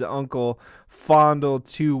Caligula and his uncle fondle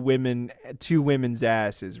two women's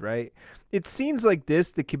asses, right? It's scenes like this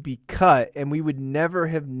that could be cut and we would never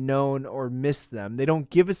have known or missed them. They don't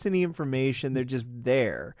give us any information. They're just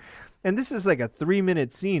there. And this is like a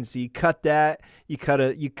 3-minute scene. So you cut that, you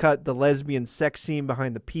cut the lesbian sex scene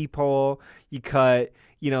behind the peephole, you cut,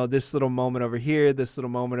 this little moment over here, this little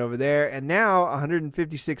moment over there. And now a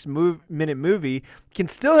 156-minute movie can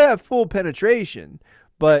still have full penetration,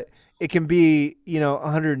 but it can be,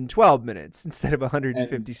 112 minutes instead of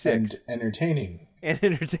 156. And entertaining. And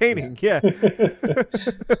entertaining, yeah.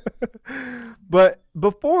 But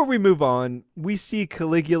before we move on, we see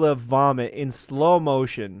Caligula vomit in slow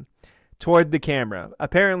motion toward the camera,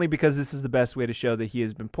 apparently because this is the best way to show that he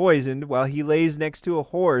has been poisoned while he lays next to a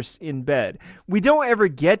horse in bed. We don't ever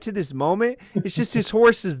get to this moment. It's just his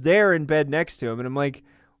horse is there in bed next to him. And I'm like,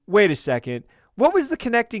 wait a second. What was the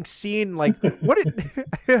connecting scene? Like,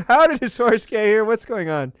 how did his horse get here? What's going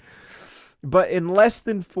on? But in less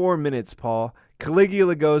than 4 minutes, Paul,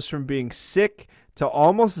 Caligula goes from being sick to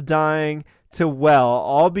almost dying to well,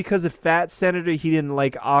 all because a fat senator he didn't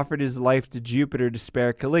like offered his life to Jupiter to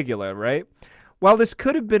spare Caligula, right? While this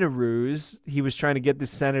could have been a ruse, he was trying to get the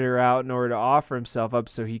senator out in order to offer himself up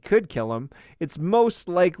so he could kill him, it's most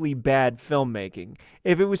likely bad filmmaking.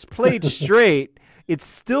 If it was played straight, it's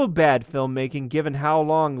still bad filmmaking given how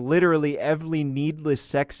long literally every needless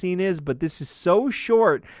sex scene is, but this is so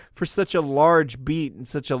short for such a large beat and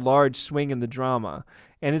such a large swing in the drama.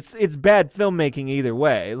 And it's bad filmmaking either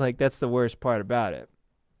way. Like, that's the worst part about it.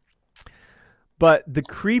 But the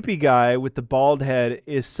creepy guy with the bald head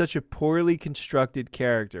is such a poorly constructed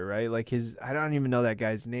character, right? Like I don't even know that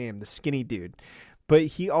guy's name, the skinny dude. But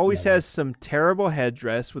he always has some terrible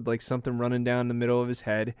headdress with like something running down the middle of his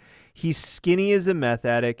head. He's skinny as a meth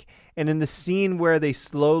addict. And in the scene where they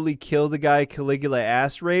slowly kill the guy Caligula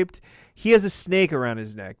ass raped, he has a snake around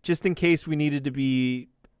his neck, just in case we needed to be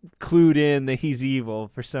clued in that he's evil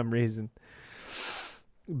for some reason.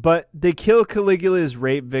 But they kill Caligula's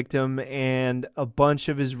rape victim, and a bunch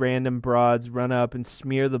of his random broads run up and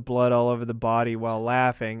smear the blood all over the body while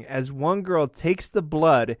laughing, as one girl takes the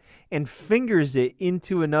blood and fingers it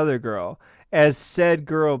into another girl, as said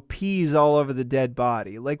girl pees all over the dead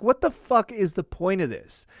body. Like, what the fuck is the point of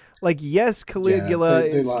this? Like, yes, Caligula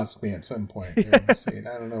they lost me at some point during the scene.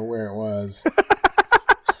 I don't know where it was.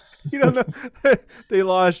 You don't know. They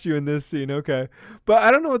lost you in this scene. Okay. But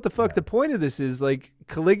I don't know what the fuck the point of this is. Like,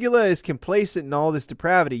 Caligula is complacent in all this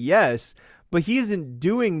depravity, yes, but he isn't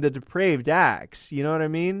doing the depraved acts. You know what I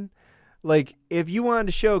mean? Like, if you wanted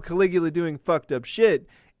to show Caligula doing fucked up shit,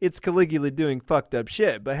 it's Caligula doing fucked up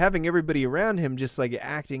shit. But having everybody around him just like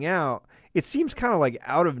acting out, it seems kind of like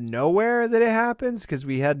out of nowhere that it happens, because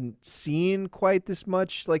we hadn't seen quite this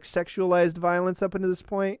much like sexualized violence up until this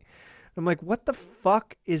point. I'm like, what the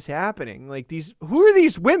fuck is happening? Like, who are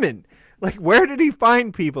these women? Like, where did he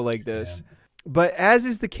find people like this? Yeah. But as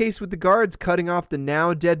is the case with the guards cutting off the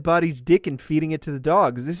now dead body's dick and feeding it to the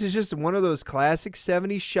dogs, this is just one of those classic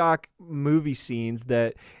 70s shock movie scenes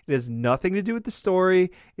that it has nothing to do with the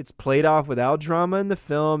story. It's played off without drama in the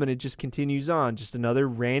film, and it just continues on. Just another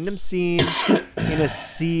random scene in a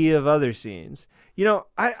sea of other scenes. You know,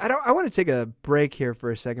 I want to take a break here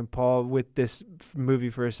for a second, Paul, with this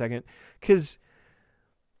movie for a second, because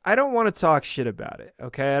I don't want to talk shit about it,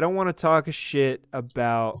 okay? I don't want to talk shit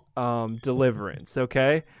about Deliverance,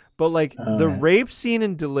 okay? But, like, the rape scene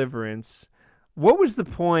in Deliverance, what was the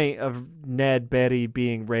point of Ned Betty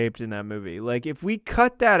being raped in that movie? Like, if we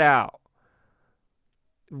cut that out,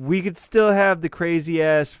 we could still have the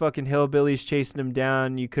crazy-ass fucking hillbillies chasing him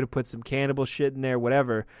down. You could have put some cannibal shit in there,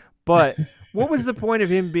 whatever. But what was the point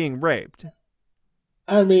of him being raped?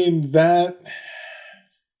 I mean, that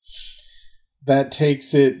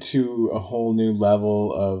takes it to a whole new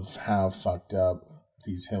level of how fucked up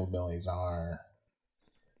these hillbillies are.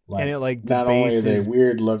 Like, and it like not only are they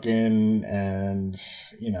weird looking, and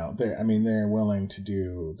you know, they're willing to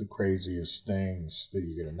do the craziest things that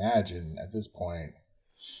you could imagine at this point.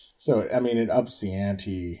 So I mean, it ups the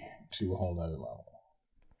ante to a whole nother level.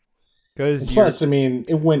 Plus, I mean,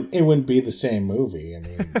 it wouldn't be the same movie. I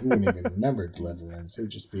mean, you wouldn't even remember Deliverance. It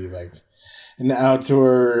would just be like an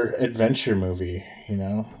outdoor adventure movie, you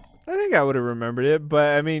know? I think I would have remembered it,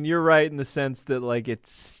 but I mean, you're right in the sense that like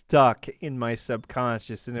it's stuck in my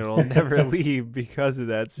subconscious and it'll never leave because of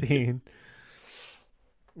that scene.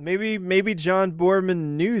 Maybe John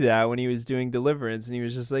Boorman knew that when he was doing Deliverance, and he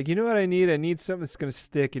was just like, you know what I need? I need something that's going to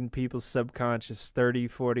stick in people's subconscious 30,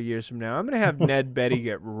 40 years from now. I'm going to have Ned Betty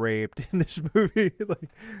get raped in this movie.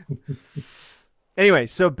 Anyway,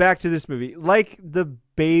 so back to this movie. Like the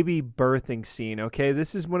baby birthing scene, okay?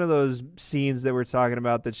 This is one of those scenes that we're talking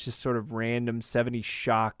about that's just sort of random 70s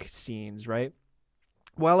shock scenes, right?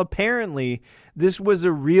 Well, apparently, this was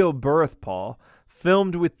a real birth, Paul,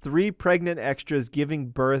 filmed with 3 pregnant extras giving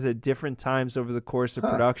birth at different times over the course of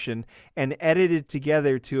production and edited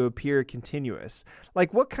together to appear continuous.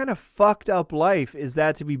 Like, what kind of fucked up life is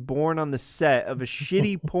that to be born on the set of a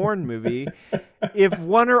shitty porn movie? If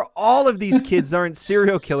one or all of these kids aren't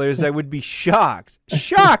serial killers, I would be shocked.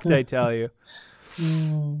 Shocked, I tell you.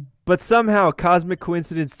 But somehow, Cosmic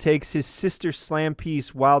Coincidence takes his sister slam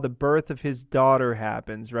piece while the birth of his daughter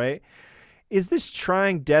happens, right? Is this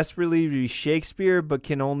trying desperately to be Shakespeare but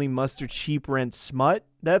can only muster cheap rent smut?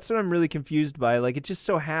 That's what I'm really confused by. Like, it just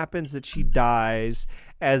so happens that she dies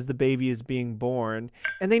as the baby is being born,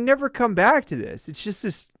 and they never come back to this. It's just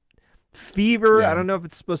this fever. Yeah. I don't know if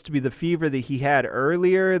it's supposed to be the fever that he had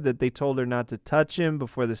earlier, that they told her not to touch him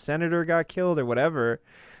before the senator got killed or whatever.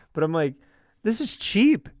 But I'm like, this is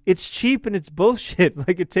cheap. It's cheap and it's bullshit.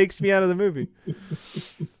 Like, it takes me out of the movie.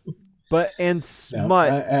 Smut.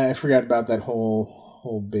 I forgot about that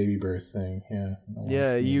whole baby birth thing.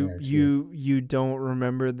 Yeah. You don't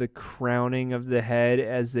remember the crowning of the head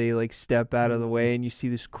as they like step out of the way, and you see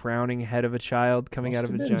this crowning head of a child coming out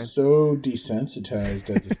of a giant. So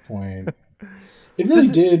desensitized at this point. It really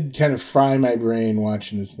did kind of fry my brain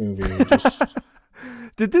watching this movie.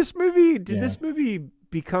 Did this movie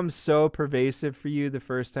become so pervasive for you the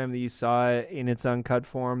first time that you saw it in its uncut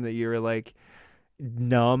form that you were like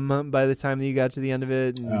numb by the time that you got to the end of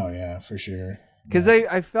it? Oh yeah, for sure. Because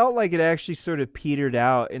I felt like it actually sort of petered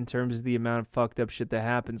out in terms of the amount of fucked up shit that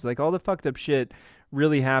happens. Like, all the fucked up shit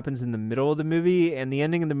really happens in the middle of the movie, and the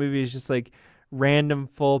ending of the movie is just like random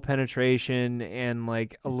full penetration and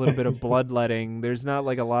like a little bit of bloodletting. There's not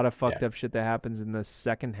like a lot of fucked up shit that happens in the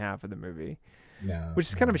second half of the movie. No, which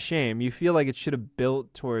is kind of a shame. You feel like it should have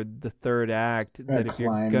built toward the third act. That if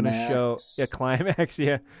you're gonna show a climax,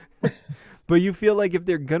 yeah. But you feel like if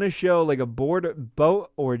they're gonna show like a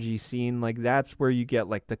boat orgy scene, like that's where you get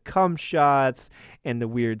like the cum shots and the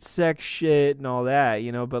weird sex shit and all that,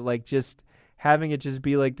 you know. But like just having it just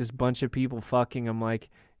be like this bunch of people fucking, I'm like,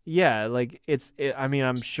 yeah, like I mean,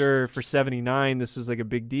 I'm sure for 79 this was like a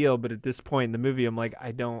big deal, but at this point in the movie, I'm like,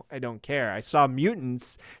 I don't care. I saw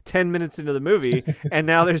mutants 10 minutes into the movie, and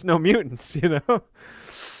now there's no mutants, you know.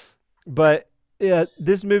 But yeah,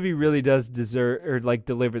 this movie really does deserve or like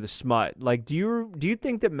deliver the smut. Like, do you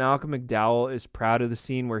think that Malcolm McDowell is proud of the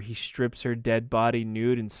scene where he strips her dead body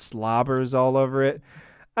nude and slobbers all over it?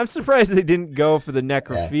 I'm surprised they didn't go for the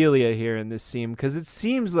necrophilia here in this scene, because it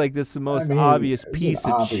seems like this is the most obvious piece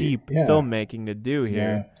of cheap filmmaking to do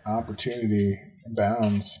here. Yeah, opportunity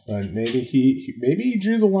abounds, but maybe he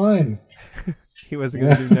drew the line. He wasn't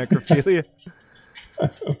going to do necrophilia.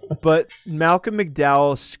 But Malcolm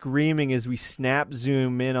McDowell screaming as we snap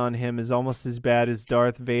zoom in on him is almost as bad as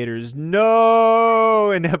Darth Vader's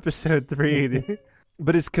 "No" in episode 3.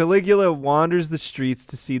 But as Caligula wanders the streets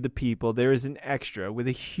to see the people, there is an extra with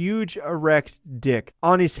a huge erect dick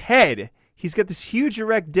on his head. He's got this huge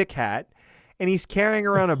erect dick hat, and he's carrying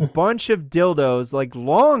around a bunch of dildos, like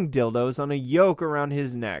long dildos, on a yoke around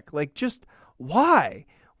his neck. Like, just why?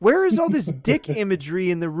 Where is all this dick imagery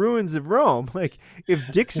in the ruins of Rome? Like, if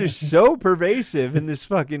dicks are so pervasive in this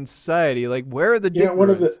fucking society, like, where are the dick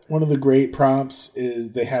ruins? One of the great props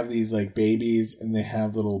is they have these like babies, and they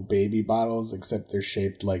have little baby bottles, except they're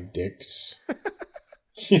shaped like dicks.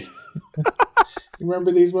 You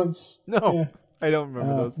remember these ones? No, yeah. I don't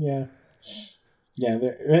remember those. Yeah,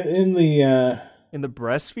 they're in the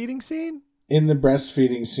breastfeeding scene. In the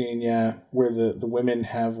breastfeeding scene, yeah, where the women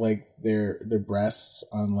have like their breasts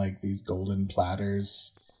on like these golden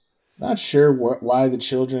platters. Not sure why the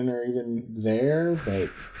children are even there, but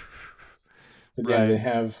yeah, they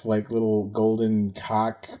have like little golden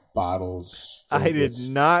cock bottles. I did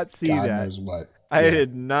not see God that. Knows what. I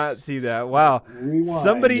did not see that. Wow.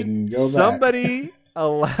 Rewind somebody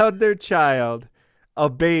allowed their child, a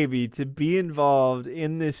baby, to be involved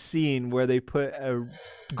in this scene where they put a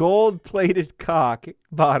gold-plated cock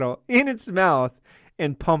bottle in its mouth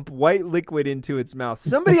and pump white liquid into its mouth.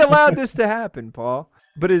 Somebody allowed this to happen, Paul.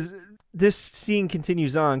 But as this scene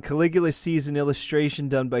continues on, Caligula sees an illustration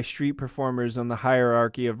done by street performers on the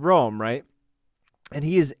hierarchy of Rome, right? And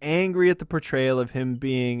he is angry at the portrayal of him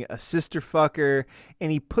being a sister fucker, and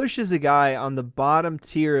he pushes a guy on the bottom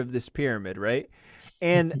tier of this pyramid, right?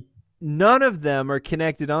 And none of them are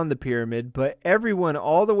connected on the pyramid, but everyone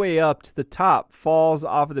all the way up to the top falls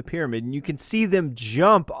off of the pyramid, and you can see them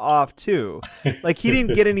jump off too. Like, he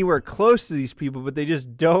didn't get anywhere close to these people, but they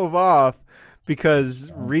just dove off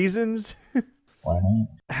because reasons. Why not?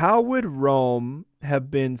 How would Rome have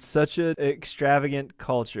been such an extravagant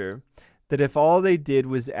culture that if all they did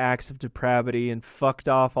was acts of depravity and fucked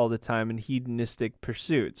off all the time in hedonistic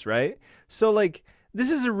pursuits, right? So, like, this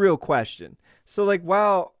is a real question. So, like,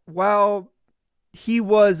 while he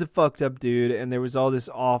was a fucked up dude and there was all this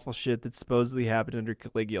awful shit that supposedly happened under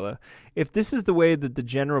Caligula, if this is the way that the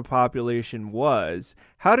general population was,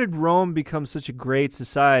 how did Rome become such a great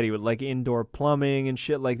society with, like, indoor plumbing and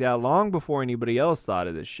shit like that long before anybody else thought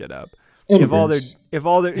of this shit up? Immigrants. If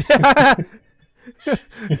all their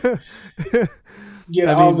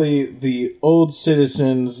all the old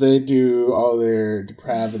citizens, they do all their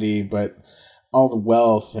depravity, but all the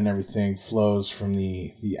wealth and everything flows from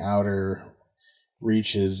the outer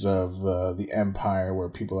reaches of the empire where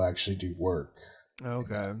people actually do work.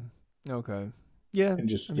 Okay. Yeah. And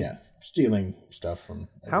just stealing stuff from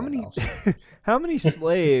everyone else. How many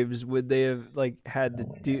slaves would they have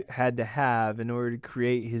had to have in order to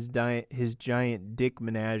create his giant dick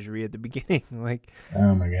menagerie at the beginning?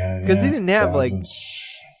 Oh my god. Because they didn't have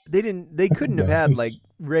they couldn't have had like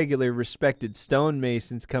regular respected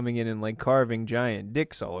stonemasons coming in and like carving giant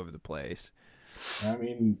dicks all over the place. I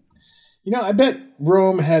mean, I bet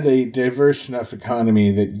Rome had a diverse enough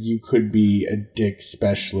economy that you could be a dick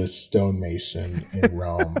specialist stonemason in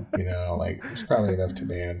Rome. There's probably enough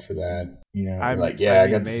demand for that. I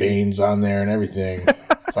got the veins on there and everything.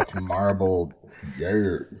 Fucking marble.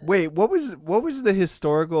 Yeah. Wait, what was the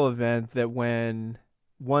historical event that when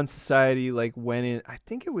one society went in? I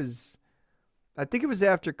think it was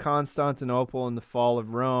after Constantinople and the fall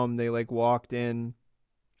of Rome. They walked in.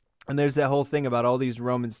 And there's that whole thing about all these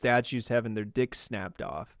Roman statues having their dicks snapped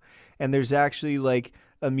off. And there's actually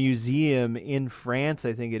a museum in France,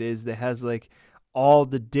 I think it is, that has all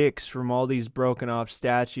the dicks from all these broken off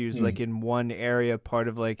statues in one area, part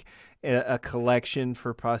of a collection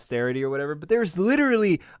for posterity or whatever. But there's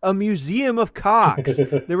literally a museum of cocks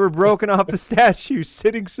that were broken off a statue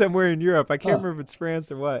sitting somewhere in Europe. I can't remember if it's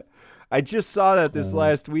France or what. I just saw that this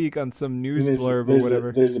last week on some news blurb or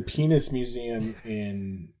whatever. There's a penis museum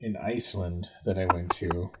in Iceland that I went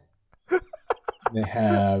to. They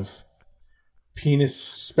have penis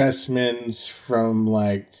specimens from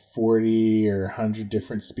 40 or 100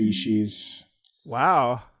 different species.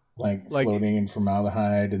 Wow. Floating in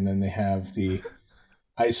formaldehyde. And then they have the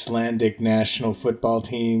Icelandic national football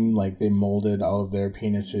team. They molded all of their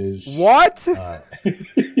penises. What?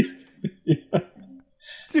 Yeah.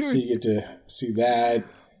 Dude. So you get to see that.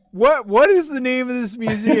 What is the name of this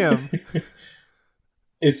museum?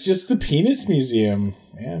 It's just the penis museum,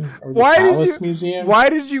 man. Or the phallus museum. Why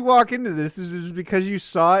did you walk into this? Is it because you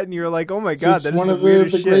saw it and you were like, "Oh my god, that is one the of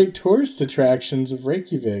weirdest the shit." great tourist attractions of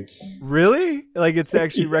Reykjavik. Really? Like it's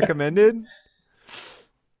actually recommended?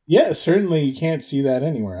 Yeah, certainly you can't see that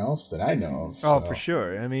anywhere else that I know of. So. Oh, for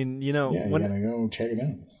sure. I mean, you know, you gotta go check it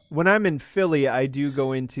out. When I'm in Philly, I do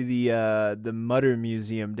go into the Mutter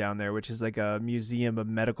Museum down there, which is like a museum of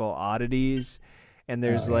medical oddities. And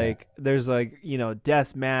there's you know,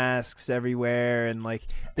 death masks everywhere, and like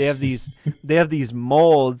they have these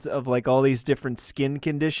molds of like all these different skin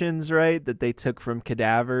conditions, right? That they took from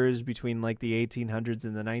cadavers between like the 1800s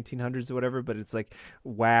and the 1900s or whatever. But it's like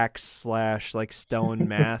wax / like stone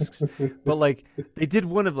masks. But like they did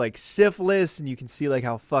one of like syphilis, and you can see like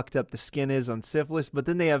how fucked up the skin is on syphilis. But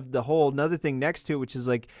then they have the whole another thing next to it, which is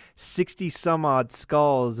like 60 some odd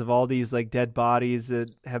skulls of all these like dead bodies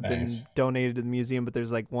that have been donated to the museum. But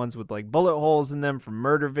there's like ones with like bullet holes in them from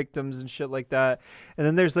murder victims and shit like that. And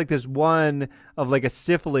then there's like this one of like a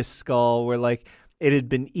syphilis skull where like it had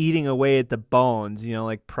been eating away at the bones, you know,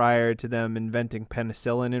 like prior to them inventing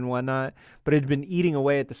penicillin and whatnot. But it had been eating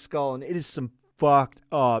away at the skull, and it is some fucked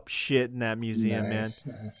up shit in that museum, man.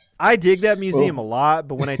 I dig that museum a lot,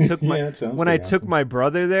 but when I took my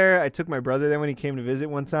brother there, when he came to visit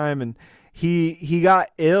one time, and he got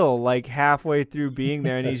ill like halfway through being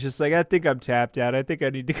there, and he's just like, I think I'm tapped out. I think I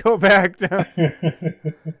need to go back now.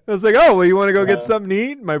 I was like, oh, well, you want to go get something to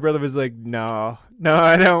eat? My brother was like, no,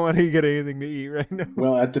 I don't want to get anything to eat right now.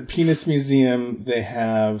 Well, at the Penis Museum, they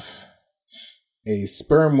have a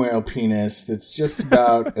sperm whale penis that's just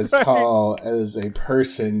about as tall as a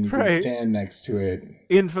person. You can stand next to it.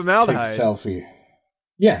 In formaldehyde. Take a selfie.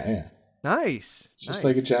 Yeah. Nice. It's just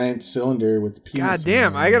like a giant cylinder with the penis. God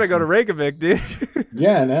damn, I gotta go to Reykjavik, dude.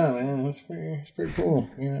 Yeah, no, man, it's pretty cool,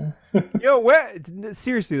 you know. Yo,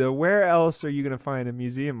 seriously though, where else are you gonna find a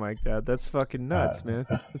museum like that? That's fucking nuts, man.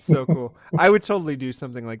 That's so cool. I would totally do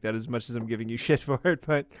something like that, as much as I'm giving you shit for it.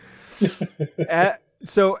 But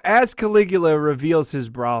so as Caligula reveals his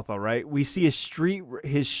brothel, right? We see his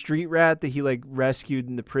street rat that he like rescued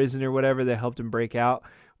in the prison or whatever that helped him break out.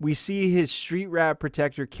 We see his street rat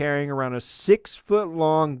protector carrying around a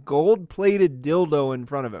 6-foot-long gold-plated dildo in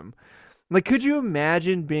front of him. Like, could you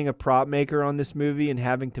imagine being a prop maker on this movie and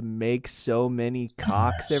having to make so many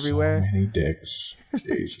cocks everywhere? So many dicks.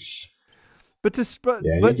 Jesus. But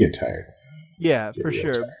you get tired. Yeah, for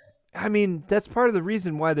sure. Tired. I mean, that's part of the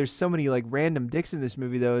reason why there's so many like random dicks in this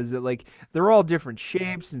movie, though, is that like they're all different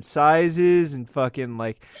shapes and sizes and fucking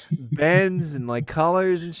like bends and like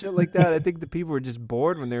colors and shit like that. I think the people were just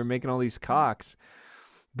bored when they were making all these cocks.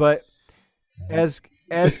 But as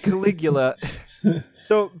Caligula,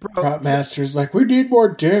 so bro, prop master's like, we need more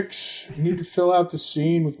dicks. We need to fill out the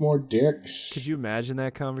scene with more dicks. Could you imagine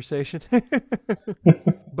that conversation?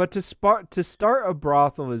 But to start a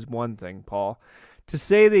brothel is one thing, Paul. To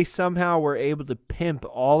say they somehow were able to pimp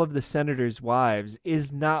all of the senators' wives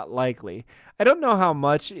is not likely. I don't know how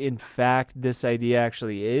much, in fact, this idea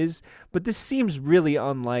actually is, but this seems really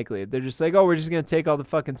unlikely. They're just like, oh, we're just going to take all the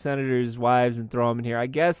fucking senators' wives and throw them in here. I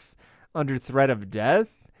guess under threat of death?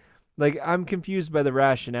 Like, I'm confused by the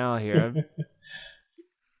rationale here.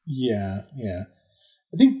 Yeah.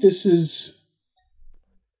 I think this is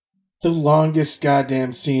the longest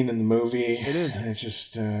goddamn scene in the movie. It is. And it's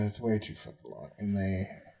just, it's way too fucking long. And they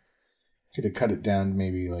could have cut it down to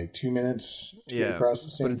maybe like 2 minutes to get across the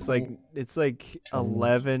same but it's like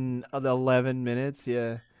 11 minutes,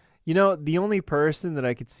 yeah. You know, the only person that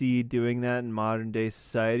I could see doing that in modern day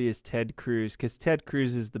society is Ted Cruz, because Ted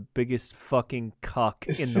Cruz is the biggest fucking cuck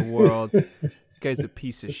in the world. This guy's a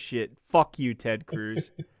piece of shit. Fuck you, Ted Cruz.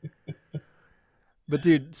 But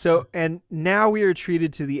dude, and now we are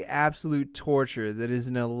treated to the absolute torture that is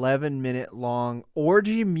an 11-minute long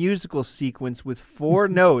orgy musical sequence with 4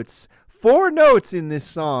 notes. 4 notes in this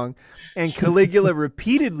song, and Caligula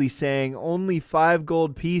repeatedly saying only 5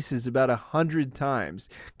 gold pieces about 100 times,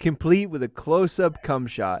 complete with a close-up cum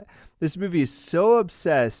shot. This movie is so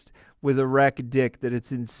obsessed with erect dick that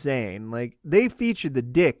it's insane. Like, they feature the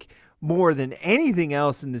dick more than anything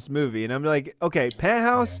else in this movie, and I'm like, okay,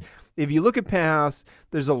 Penthouse. If you look at Penthouse,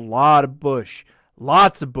 there's a lot of bush.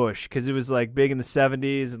 Lots of bush, because it was like big in the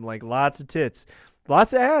 70s, and like lots of tits.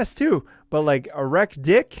 Lots of ass too. But like erect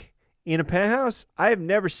dick in a Penthouse, I have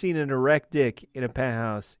never seen an erect dick in a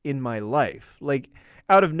Penthouse in my life. Like,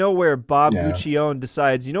 out of nowhere, Bob Guccione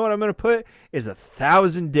decides, you know what I'm going to put is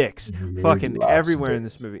 1,000 dicks fucking everywhere in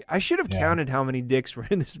this movie. I should have counted how many dicks were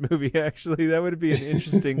in this movie, actually. That would be an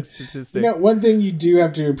interesting statistic. You know, one thing you do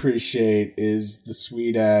have to appreciate is the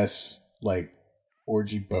sweet-ass, like,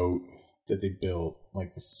 orgy boat that they built,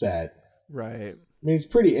 like the set. Right. mean, it's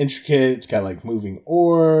pretty intricate. It's got like moving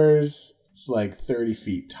oars. It's like 30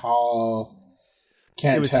 feet tall.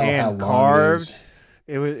 Can't tell how long it is.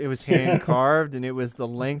 It was hand carved, and it was the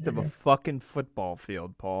length of a fucking football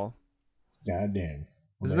field, Paul. Goddamn.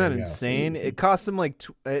 Isn't that insane? It cost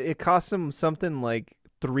them something like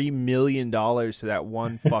 $3 million for that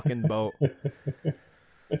one fucking boat.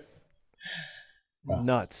 Well,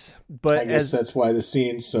 nuts. But I guess that's why the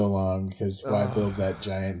scene's so long, because why build that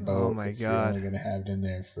giant boat? Oh my God. You're only going to have it in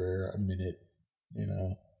there for a minute, you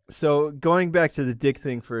know? So going back to the dick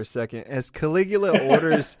thing for a second, as Caligula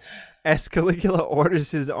orders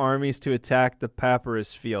his armies to attack the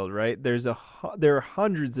papyrus field, right? There are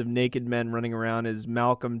hundreds of naked men running around as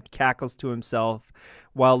Malcolm cackles to himself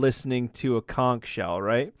while listening to a conch shell,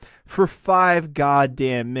 right? For 5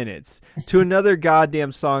 goddamn minutes to another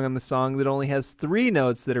goddamn song on the song that only has 3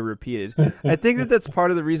 notes that are repeated. I think that's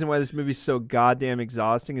part of the reason why this movie's so goddamn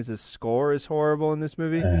exhausting, is the score is horrible in this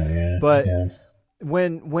movie. Yeah, but yeah.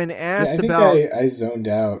 When asked I think about... I zoned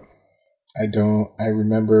out. I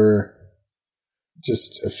remember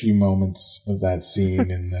just a few moments of that scene,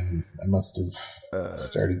 and then I must have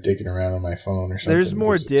started digging around on my phone or something. There's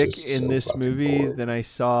more dick in this movie than I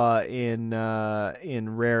saw in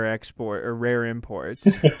Rare Export or Rare Imports.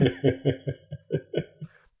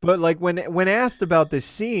 But like when asked about this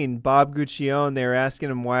scene, Bob Guccione, they were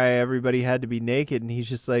asking him why everybody had to be naked, and he's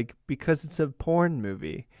just like, because it's a porn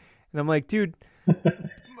movie. And I'm like, dude,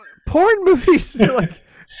 porn movies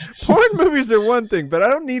are one thing, but I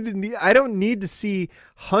don't need to see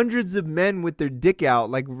hundreds of men with their dick out,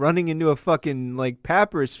 like running into a fucking like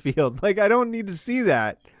papyrus field. Like, I don't need to see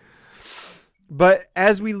that. But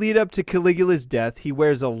as we lead up to Caligula's death, he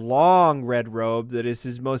wears a long red robe that is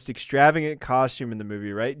his most extravagant costume in the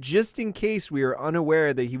movie, right? Just in case we are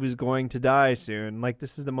unaware that he was going to die soon. Like,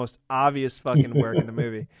 this is the most obvious fucking work in the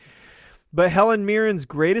movie. But Helen Mirren's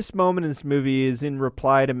greatest moment in this movie is in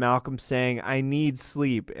reply to Malcolm saying, "I need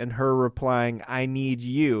sleep," and her replying, "I need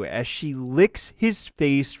you," as she licks his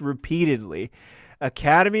face repeatedly.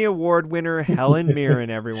 Academy Award winner Helen Mirren,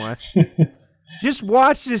 everyone. Just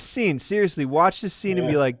watch this scene. Seriously, watch this scene and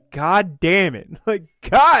be like, God damn it. Like,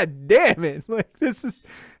 God damn it. Like, this is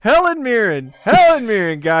Helen Mirren. Helen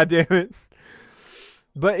Mirren, God damn it.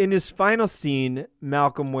 But in his final scene,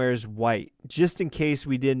 Malcolm wears white, just in case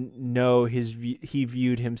we didn't know he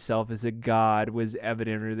viewed himself as a god was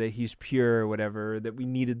evident, or that he's pure or whatever, that we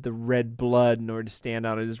needed the red blood in order to stand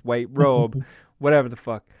out in his white robe, whatever the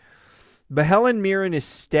fuck. But Helen Mirren is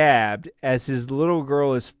stabbed as his little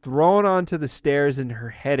girl is thrown onto the stairs and her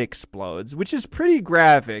head explodes, which is pretty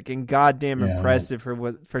graphic and goddamn impressive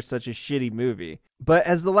for such a shitty movie. But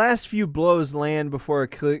as the last few blows land before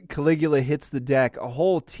Caligula hits the deck, a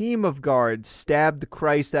whole team of guards stab the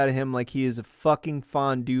Christ out of him like he is a fucking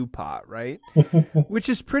fondue pot, right? Which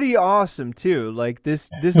is pretty awesome too. Like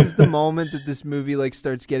this is the moment that this movie like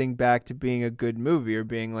starts getting back to being a good movie or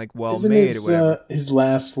being like well made or whatever. His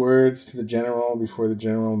last words to the general before the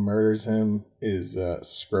general murders him is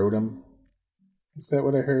scrotum. Is that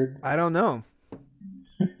what I heard? I don't know.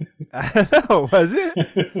 I don't know, was it?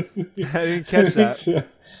 I didn't catch that.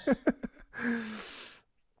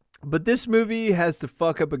 But this movie has to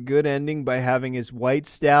fuck up a good ending by having his white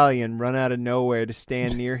stallion run out of nowhere to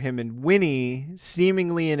stand near him and whinny,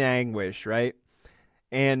 seemingly in anguish, right?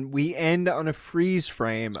 And we end on a freeze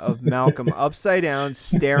frame of Malcolm upside down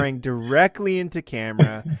staring directly into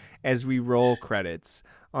camera as we roll credits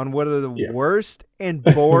on one of the worst and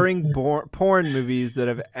boring porn movies that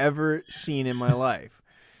I've ever seen in my life.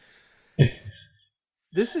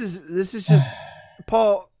 This is just,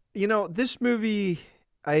 Paul, you know, this movie,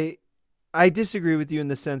 I disagree with you in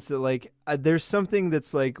the sense that like there's something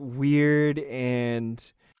that's like weird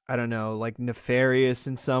and I don't know, like nefarious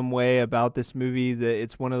in some way about this movie, that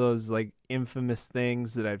it's one of those like infamous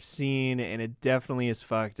things that I've seen, and it definitely is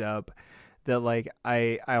fucked up, that like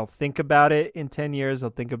I'll think about it in 10 years, I'll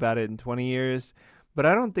think about it in 20 years, but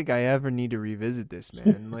I don't think I ever need to revisit this,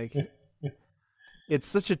 man. Like it's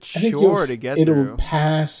such a chore to get through. It'll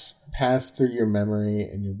pass through your memory,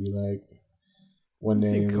 and you'll be like, one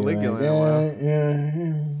day, you'll Caligula be like,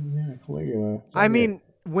 yeah, Caligula. I mean,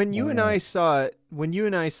 when you and I saw it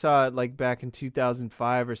like back in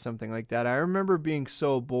 2005 or something like that, I remember being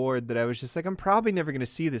so bored that I was just like, I'm probably never going to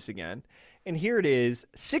see this again. And here it is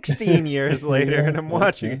 16 years later, and I'm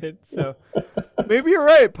watching it. So maybe you're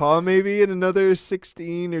right, Paul. Maybe in another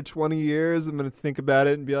 16 or 20 years, I'm going to think about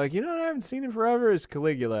it and be like, you know what I haven't seen in forever is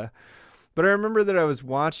Caligula. But I remember that I was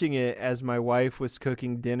watching it as my wife was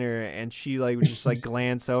cooking dinner, and she like would just like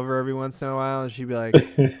glance over every once in a while, and she'd be like,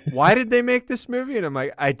 why did they make this movie? And I'm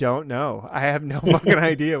like, I don't know. I have no fucking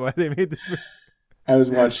idea why they made this movie. I was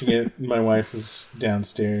watching it. My wife was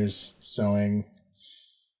downstairs sewing,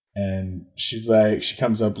 and she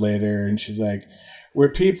comes up later, and she's like, "Were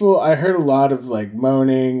people? I heard a lot of like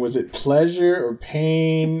moaning. Was it pleasure or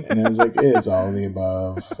pain?" And I was like, "It's all the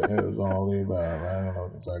above. It was all the above. I don't know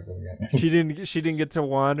what the fuck I'm getting." She didn't get to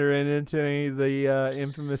wander into any of the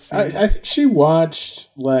infamous scenes. I think she watched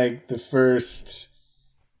like the first,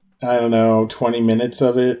 I don't know, 20 minutes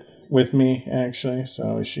of it with me, actually.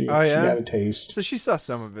 So she got a taste. So she saw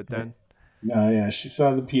some of it then. No, yeah, she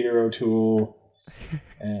saw the Peter O'Toole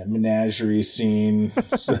menagerie scene.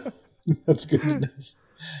 So that's good.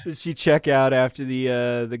 Did she check out after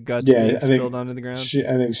the guts being spilled onto the ground?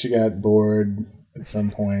 I think she got bored at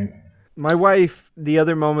some point. My wife, the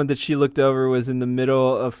other moment that she looked over was in the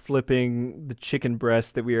middle of flipping the chicken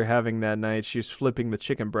breast that we were having that night. She was flipping the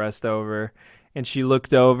chicken breast over, and she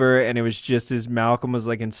looked over, and it was just as Malcolm was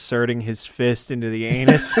like inserting his fist into the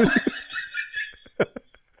anus.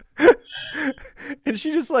 And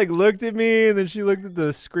she just like looked at me, and then she looked at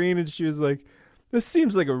the screen, and she was like, "This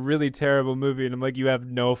seems like a really terrible movie." And I'm like, "You have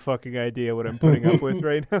no fucking idea what I'm putting up with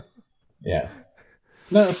right now." Yeah.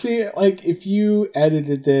 No, see, like, if you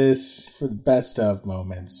edited this for the best of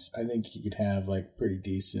moments, I think you could have, like, pretty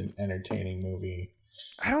decent, entertaining movie.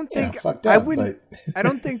 I don't think fucked up, I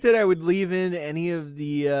don't think that I would leave in any of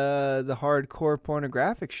the hardcore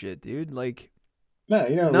pornographic shit, dude. Like, no,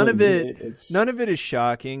 you know, none of it is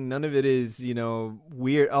shocking. None of it is,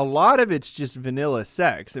 weird. A lot of it's just vanilla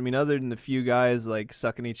sex. I mean, other than the few guys like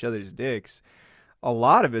sucking each other's dicks, a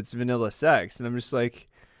lot of it's vanilla sex, and I'm just like,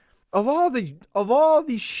 Of all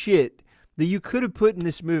the shit that you could have put in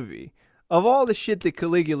this movie, of all the shit that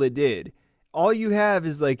Caligula did, all you have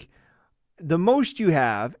is like, the most you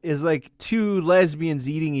have is like two lesbians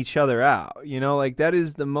eating each other out. Like that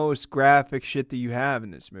is the most graphic shit that you have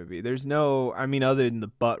in this movie. There's no, I mean, other than the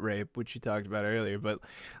butt rape, which you talked about earlier, but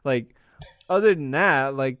like, other than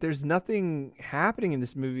that, like, there's nothing happening in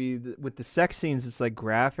this movie with the sex scenes that's like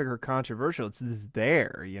graphic or controversial. It's just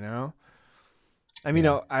there, I mean,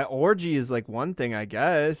 orgy is like one thing, I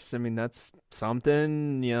guess. I mean, that's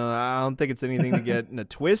something, I don't think it's anything to get in a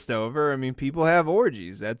twist over. I mean, people have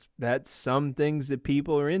orgies. That's some things that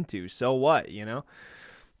people are into. So what,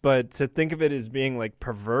 But to think of it as being like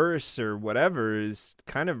perverse or whatever is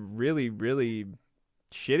kind of really, really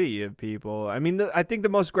shitty of people. I mean, I think the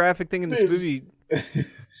most graphic thing in this movie...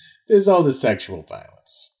 There's all the sexual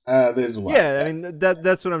violence. There's a lot. Yeah, I mean,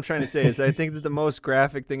 that's what I'm trying to say is I think that the most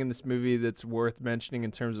graphic thing in this movie that's worth mentioning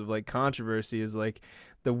in terms of like controversy is like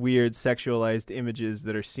the weird sexualized images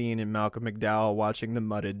that are seen in Malcolm McDowell watching The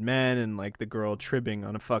Mudded Men, and like the girl tripping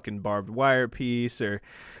on a fucking barbed wire piece, or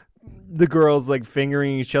the girls like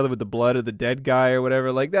fingering each other with the blood of the dead guy or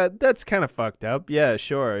whatever. Like that's kind of fucked up. Yeah,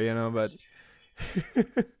 sure, but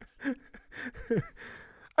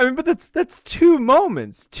I mean, but that's two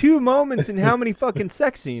moments in how many fucking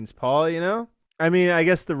sex scenes, Paul, I mean, I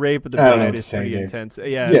guess the rape of the bride is pretty intense.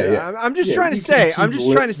 Yeah. I'm just trying to say,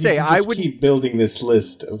 I would keep building this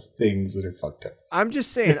list of things that are fucked up. I'm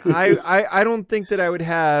just saying, I don't think that I would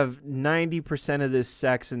have 90% of this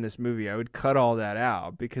sex in this movie. I would cut all that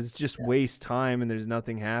out because it's just waste time and there's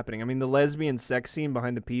nothing happening. I mean, the lesbian sex scene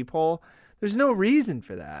behind the peephole, there's no reason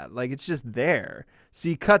for that. Like, it's just there. So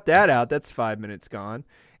you cut that out, that's 5 minutes gone.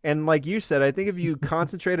 And like you said, I think if you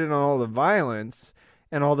concentrated on all the violence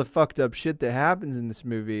and all the fucked up shit that happens in this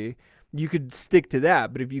movie, you could stick to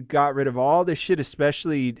that. But if you got rid of all this shit,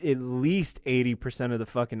 especially at least 80% of the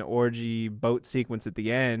fucking orgy boat sequence at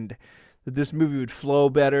the end, that this movie would flow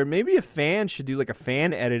better. Maybe a fan should do like a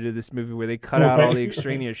fan edit of this movie where they cut out all the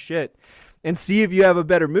extraneous shit and see if you have a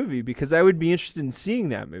better movie, because I would be interested in seeing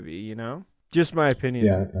that movie, Just my opinion.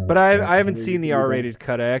 Yeah, but I haven't seen the R-rated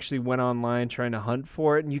cut. I actually went online trying to hunt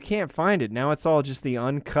for it, and you can't find it. Now it's all just the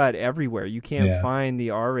uncut everywhere. You can't find the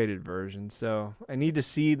R-rated version. So I need to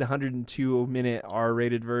see the 102-minute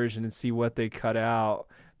R-rated version and see what they cut out,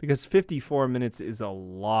 because 54 minutes is a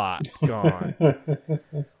lot gone.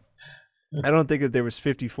 I don't think that there was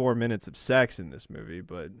 54 minutes of sex in this movie,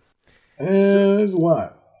 but... There's a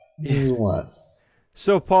lot. There's a lot.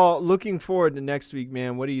 So, Paul, looking forward to next week,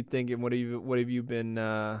 man. What are you thinking? What have you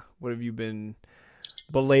been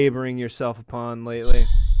belaboring yourself upon lately?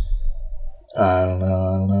 I don't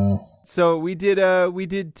know. So we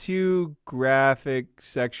did two graphic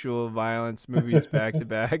sexual violence movies back to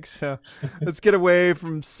back. So let's get away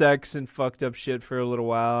from sex and fucked up shit for a little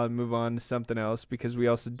while and move on to something else, because we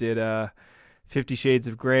also did 50 Shades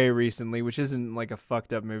of Grey recently, which isn't like a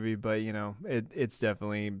fucked up movie, but it's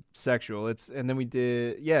definitely sexual. And then we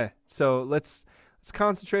did, so let's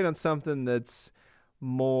concentrate on something that's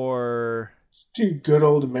more... Let's do good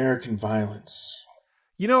old American violence.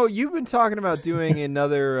 You know, you've been talking about doing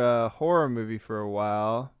another horror movie for a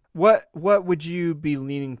while. What would you be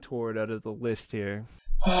leaning toward out of the list here?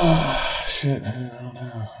 Shit, I don't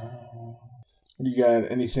know. You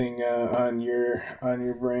got anything on your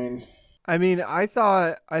brain? I mean, I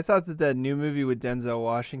thought that new movie with Denzel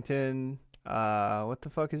Washington, what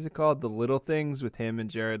the fuck is it called? The Little Things, with him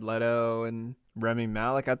and Jared Leto and Rami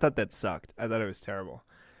Malek. I thought that sucked. I thought it was terrible.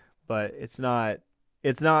 But it's not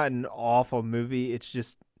an awful movie. It's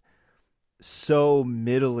just so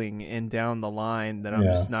middling and down the line that I'm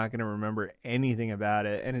just not going to remember anything about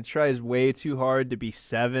it. And it tries way too hard to be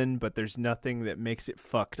Seven, but there's nothing that makes it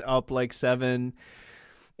fucked up like Seven.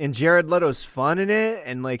 And Jared Leto's fun in it,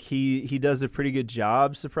 and like he does a pretty good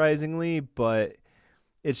job, surprisingly, but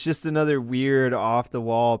it's just another weird off the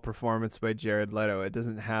wall performance by Jared Leto. It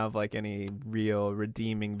doesn't have like any real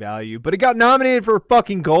redeeming value, but it got nominated for a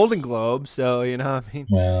fucking Golden Globe, so you know what I mean.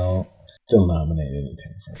 Well, they'll nominate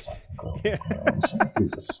anything for a fucking Golden Globe.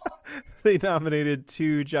 So they nominated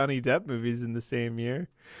 2 Johnny Depp movies in the same year.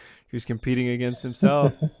 He was competing against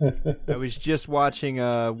himself. I was just watching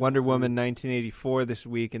Wonder Woman 1984 this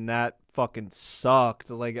week, and that fucking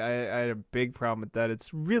sucked. Like I had a big problem with that.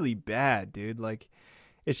 It's really bad, dude. Like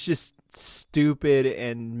it's just stupid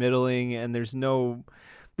and middling, and there's no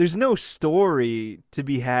story to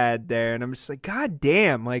be had there. And I'm just like, God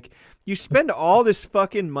damn, like you spend all this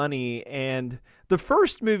fucking money, and the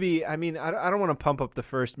first movie, I mean, I don't want to pump up the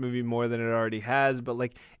first movie more than it already has, but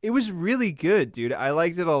like it was really good, dude. I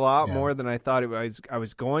liked it a lot more than I thought I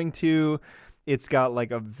was going to. It's got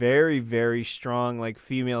like a very, very strong like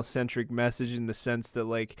female centric message in the sense that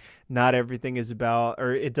like not everything is about,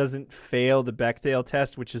 or it doesn't fail the Bechdel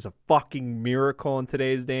test, which is a fucking miracle in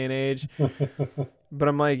today's day and age. But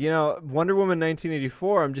I'm like, you know, Wonder Woman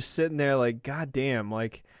 1984, I'm just sitting there like, God damn,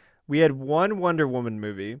 like we had one Wonder Woman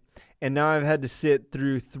movie, and now I've had to sit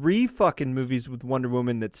through 3 fucking movies with Wonder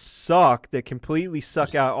Woman that suck, that completely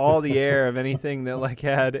suck out all the air of anything that like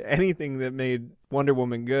had anything that made Wonder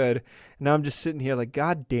Woman good. And now I'm just sitting here like,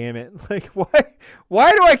 God damn it. Like,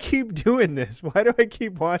 why do I keep doing this? Why do I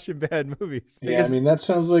keep watching bad movies? Yeah, I mean, that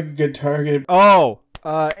sounds like a good target. Oh,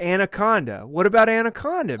 Anaconda. What about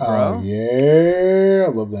Anaconda, bro? Oh, yeah. I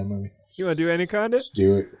love that movie. You want to do Anaconda? Let's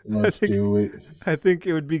do it. Do it. I think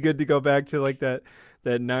it would be good to go back to like that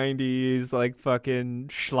 90s like fucking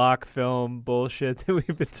schlock film bullshit that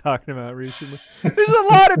we've been talking about recently. There's a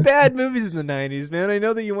lot of bad movies in the 90s, man. I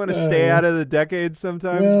know that you want to stay out of the decade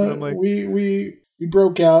sometimes, but I'm like, we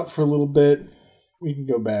broke out for a little bit. We can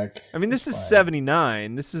go back. I mean, this is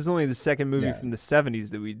 79. This is only the second movie from the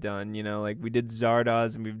 70s that we've done. You know, like we did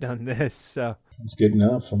Zardoz and we've done this. So it's good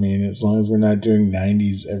enough. I mean, as long as we're not doing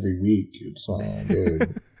 90s every week, it's all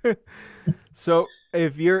good. So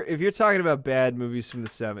if you're talking about bad movies from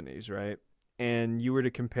the 70s, right? And you were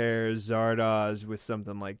to compare Zardoz with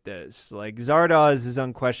something like this, like Zardoz is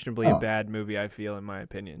unquestionably a bad movie, I feel, in my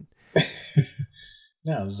opinion.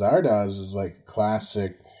 No, Zardoz is like a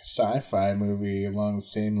classic sci-fi movie along the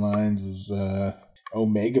same lines as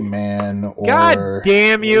Omega Man, or God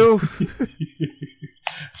damn you!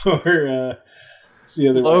 Or what's the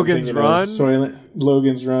other Logan's Run?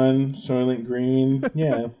 Logan's Run, Soylent Green.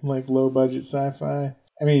 Yeah, like low budget sci-fi.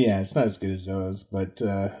 I mean, yeah, it's not as good as those, but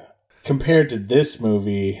compared to this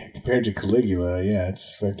movie, compared to Caligula, yeah,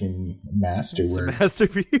 it's fucking masterwork. It's a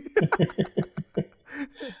masterpiece.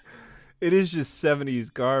 It is just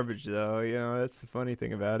 70s garbage, though. You know, that's the funny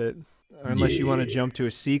thing about it. Unless you want to jump to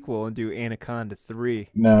a sequel and do Anaconda 3.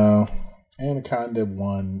 No, Anaconda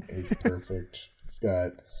 1 is perfect. It's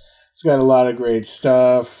got a lot of great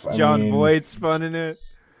stuff. Jon Voight's fun in it.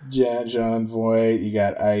 Yeah, Jon Voight. You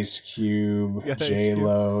got Ice Cube,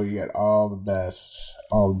 J-Lo. You got all the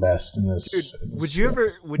best in this.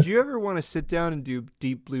 Dude, would you ever want to sit down and do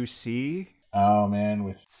Deep Blue Sea? Oh man,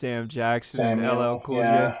 with Sam Jackson and LL Cool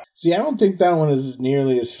J. See, I don't think that one is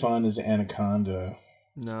nearly as fun as Anaconda.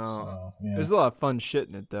 No, so, yeah. There's a lot of fun shit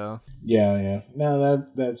in it though. Yeah. No,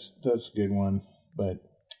 that's a good one. But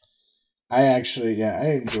I actually,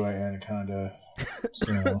 I enjoy Anaconda.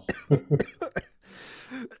 So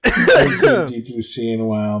I haven't seen Deep Blue Sea in a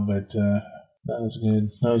while, but not as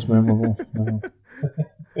good, not as memorable. No.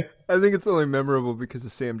 I think it's only memorable because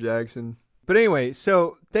of Sam Jackson. But anyway,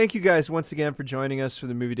 so thank you guys once again for joining us for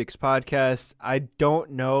the Movie Dicks podcast. I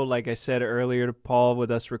don't know, like I said earlier to Paul with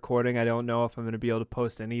us recording, I don't know if I'm going to be able to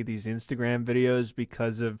post any of these Instagram videos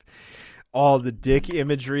because of all the dick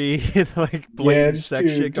imagery and like blatant sex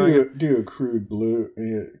shit going on. Do a crude blur.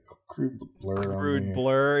 Crude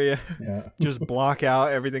blur, yeah. Just block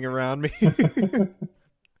out everything around me.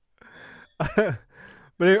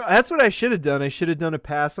 But that's what I should have done. I should have done a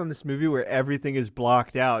pass on this movie where everything is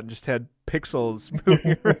blocked out and just had pixels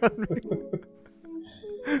moving around me.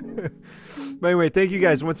 But anyway, thank you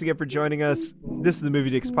guys once again for joining us. This is the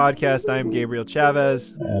Movie Dicks Podcast. I am Gabriel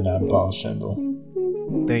Chavez. And I'm Paul Schindel.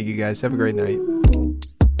 Thank you guys. Have a great night.